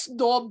next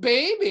door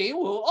baby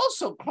will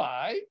also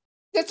cry.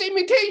 That's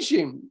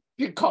imitation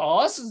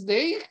because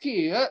they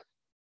hear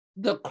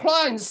the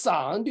crying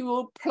sound. You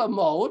will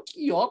promote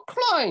your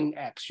crying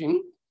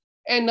action.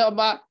 And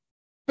my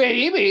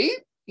baby,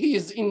 he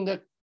is in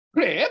the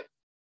crib.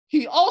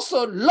 He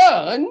also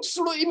learns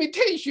through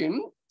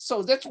imitation.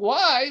 So that's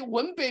why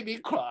when baby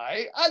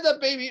cry, other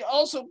baby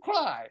also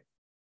cry.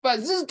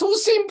 But this is too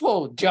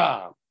simple,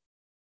 John.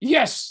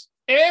 Yes,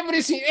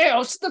 everything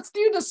else that's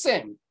still the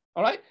same.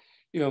 All right.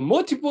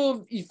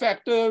 Multiple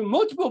effector,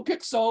 multiple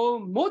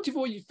pixel,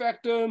 multiple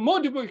effector,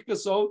 multiple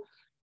pixel,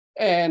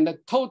 and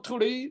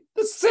totally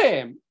the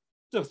same.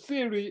 The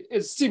theory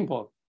is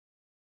simple.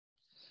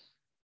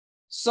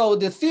 So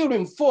the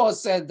theorem 4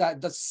 says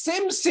that the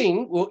same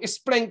thing will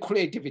explain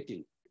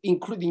creativity,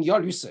 including your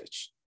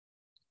research.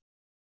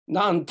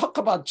 Now I'm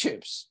talking about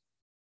chips.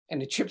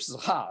 And the chips is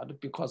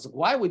hard because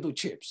why we do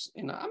chips?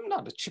 And I'm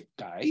not a chip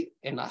guy,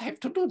 and I have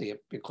to do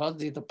it because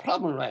the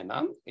problem right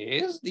now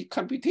is the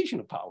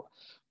computational power.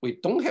 We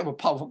don't have a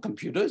powerful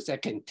computers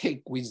that can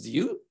take with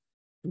you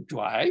to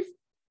drive,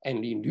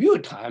 and in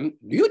real-time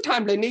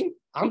learning,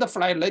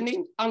 on-the-fly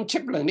learning,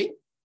 on-chip learning.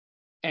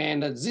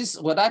 And this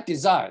is what I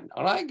designed,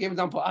 all right? Give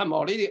example, I'm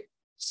already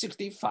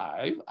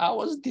 65. I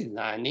was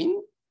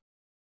designing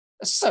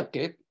a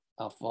circuit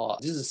for,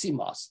 this is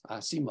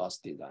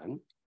CMOS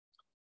design.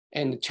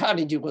 And the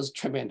challenge was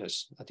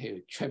tremendous, I tell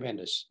you,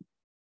 tremendous.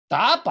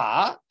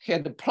 DARPA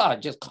had a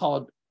project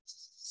called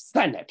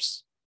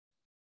Synapse.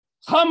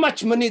 How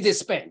much money they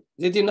spent?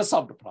 They did not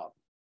solve the problem,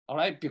 all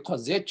right?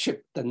 Because their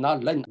chip did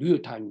not learn real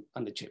time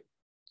on the chip.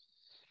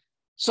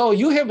 So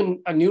you have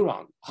a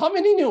neuron. How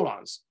many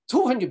neurons?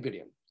 200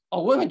 billion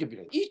or 100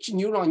 billion. Each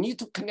neuron needs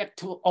to connect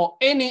to or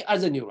any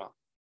other neuron.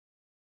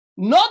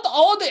 Not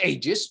all the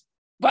ages,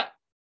 but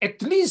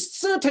at least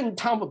certain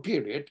time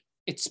period,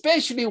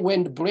 especially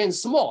when the brain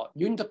is small,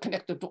 you need to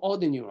connect it to all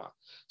the neurons.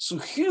 So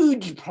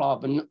huge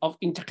problem of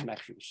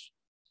interconnections.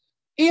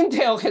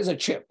 Intel has a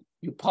chip.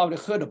 You probably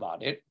heard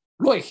about it.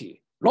 Loihi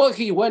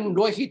 1,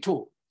 Loihi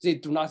 2. They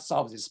do not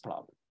solve this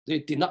problem. They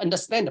did not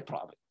understand the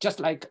problem.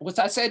 Just like what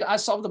I said, I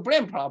solved the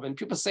brain problem.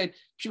 People said,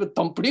 people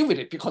don't believe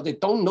it because they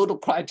don't know the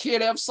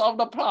criteria of solve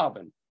the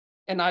problem.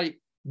 And I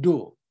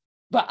do.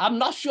 But I'm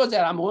not sure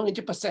that I'm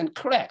 100%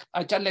 correct.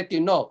 I just let you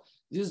know,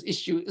 this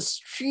issue is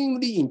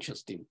extremely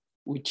interesting.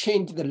 We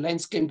change the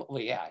landscape of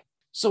AI.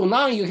 So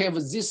now you have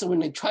this, when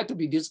they try to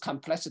reduce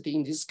complexity,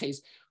 in this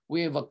case,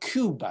 we have a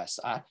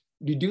QBus,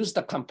 reduce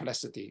the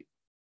complexity.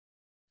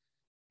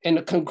 And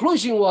the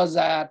conclusion was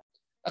that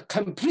a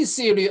complete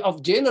series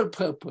of general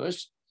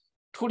purpose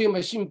Turing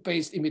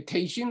machine-based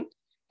imitation,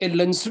 it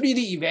learns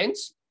 3D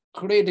events,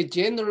 create a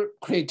general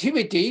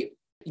creativity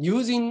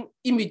using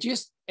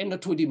images and the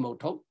 2D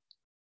model,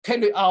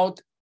 carry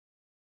out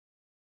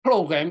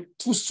program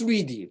to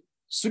 3D,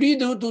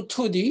 3D to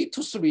 2D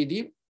to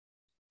 3D.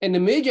 And the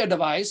major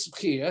advice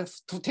here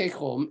to take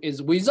home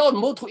is without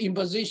multiple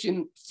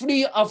imposition,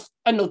 free of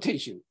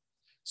annotation.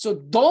 So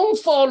don't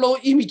follow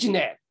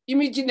ImageNet.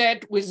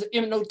 ImageNet with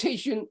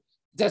annotation,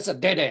 that's a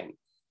dead end.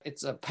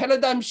 It's a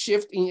paradigm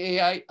shift in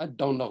AI, I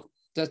don't know.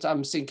 That's what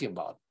I'm thinking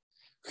about.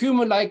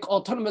 Human-like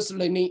autonomous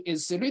learning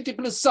is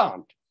theoretically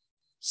sound,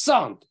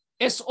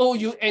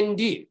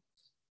 S-O-U-N-D.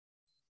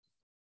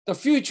 The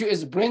future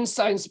is brain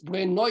science,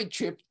 brain noise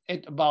chip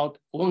at about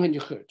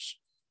 100 Hertz.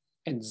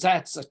 And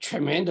that's a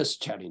tremendous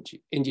challenge in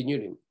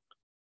engineering.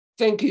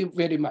 Thank you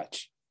very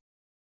much.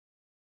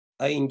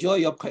 I enjoy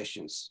your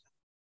questions.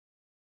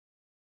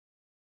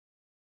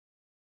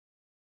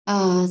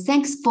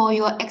 Thanks for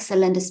your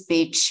excellent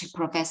speech,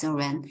 Professor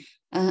Ren.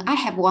 I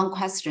have one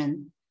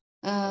question.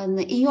 In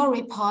your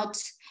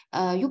report,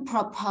 you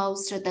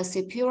proposed the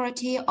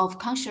superiority of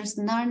conscious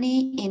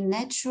learning in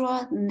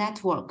neural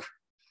network.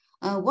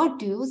 What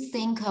do you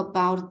think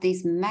about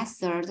this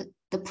method,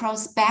 the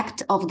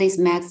prospect of this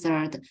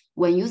method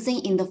when using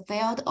in the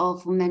field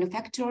of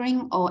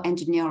manufacturing or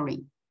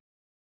engineering?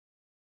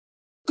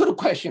 Good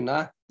question.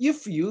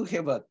 If you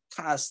have a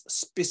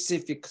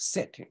task-specific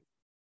setting,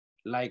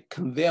 like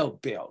conveyor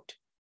belt,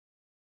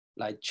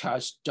 like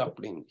Charles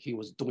Joplin, he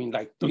was doing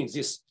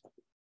this,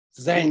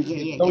 then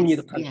you don't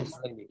need conscious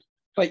learning.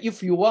 But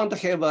if you want to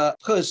have a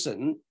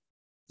person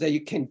that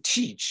you can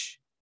teach,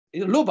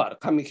 a robot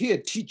coming here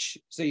teach,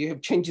 so you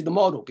have changed the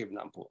model, give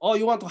example, or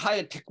you want to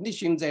hire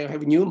technicians that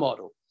have a new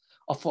model,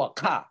 or for a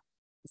car,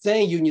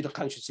 then you need a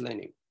conscious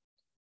learning.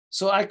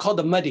 So I call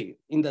it muddy.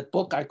 In the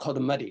book, I call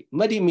it muddy.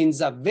 Muddy means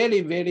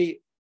very,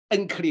 very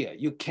unclear.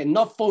 You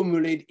cannot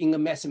formulate in the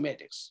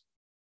mathematics.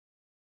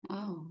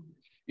 Oh.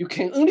 You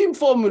can only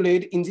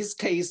formulate, in this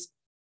case,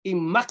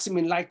 in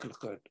maximum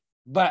likelihood,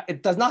 but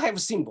it does not have a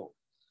symbol.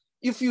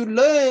 If you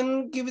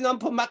learn, give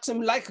example,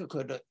 maximum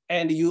likelihood,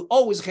 and you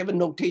always have a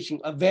notation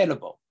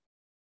available.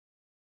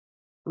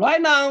 Right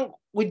now,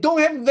 we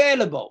don't have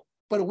available,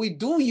 but we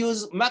do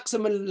use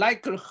maximum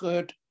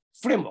likelihood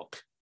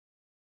framework.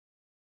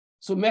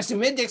 So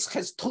mathematics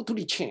has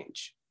totally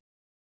changed.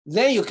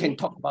 Then you can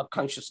talk about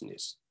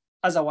consciousness.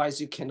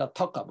 Otherwise, you cannot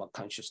talk about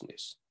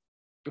consciousness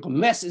because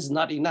math is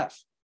not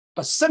enough.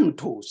 But some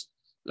tools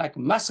like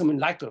maximum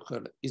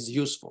likelihood is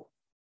useful.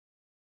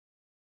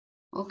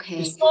 Okay.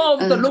 We solve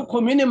the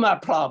local minima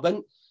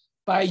problem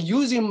by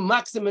using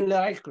maximum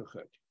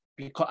likelihood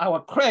because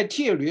our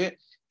criteria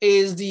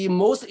is the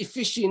most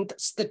efficient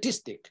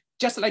statistic,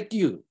 just like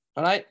you,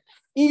 all right?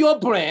 In your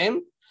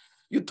brain,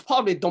 you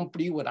probably don't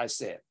believe what I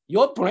said.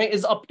 Your brain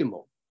is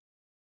optimal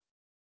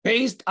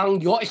based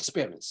on your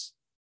experience.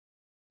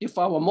 If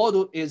our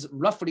model is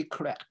roughly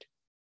correct,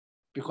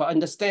 because I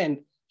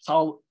understand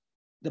how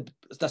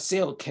the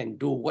cell can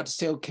do, what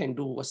cell can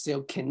do, what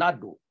cell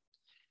cannot do.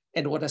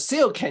 And what a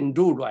cell can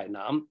do right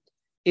now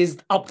is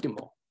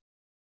optimal.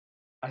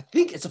 I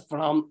think it's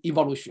from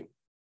evolution.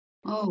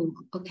 Oh,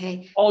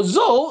 okay.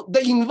 Although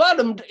the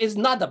environment is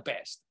not the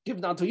best,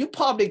 you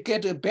probably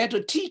get a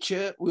better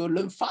teacher, will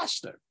learn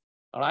faster,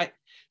 all right?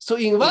 So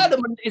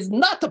environment is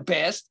not the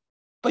best,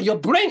 but your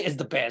brain is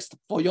the best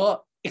for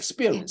your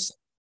experience.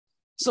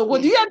 So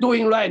what you are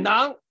doing right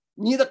now,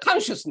 need a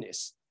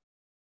consciousness.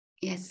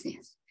 Yes,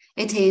 yes.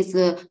 It is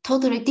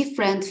totally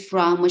different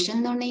from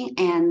machine learning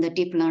and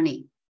deep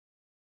learning.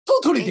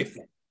 Totally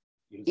different.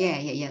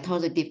 Yeah,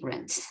 totally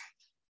different.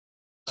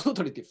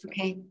 Totally different.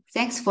 Okay,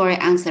 thanks for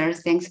your answer.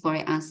 Thanks for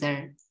your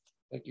answer.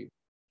 Thank you.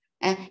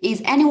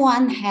 Is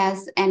anyone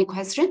has any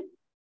question?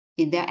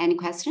 Is there any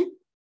question?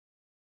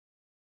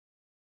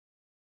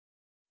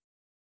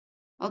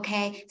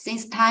 Okay,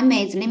 since time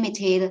is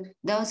limited,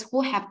 those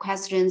who have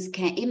questions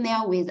can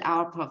email with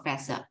our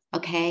professor.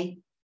 Okay,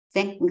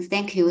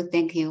 thank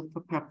you,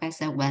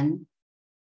 Professor Wen.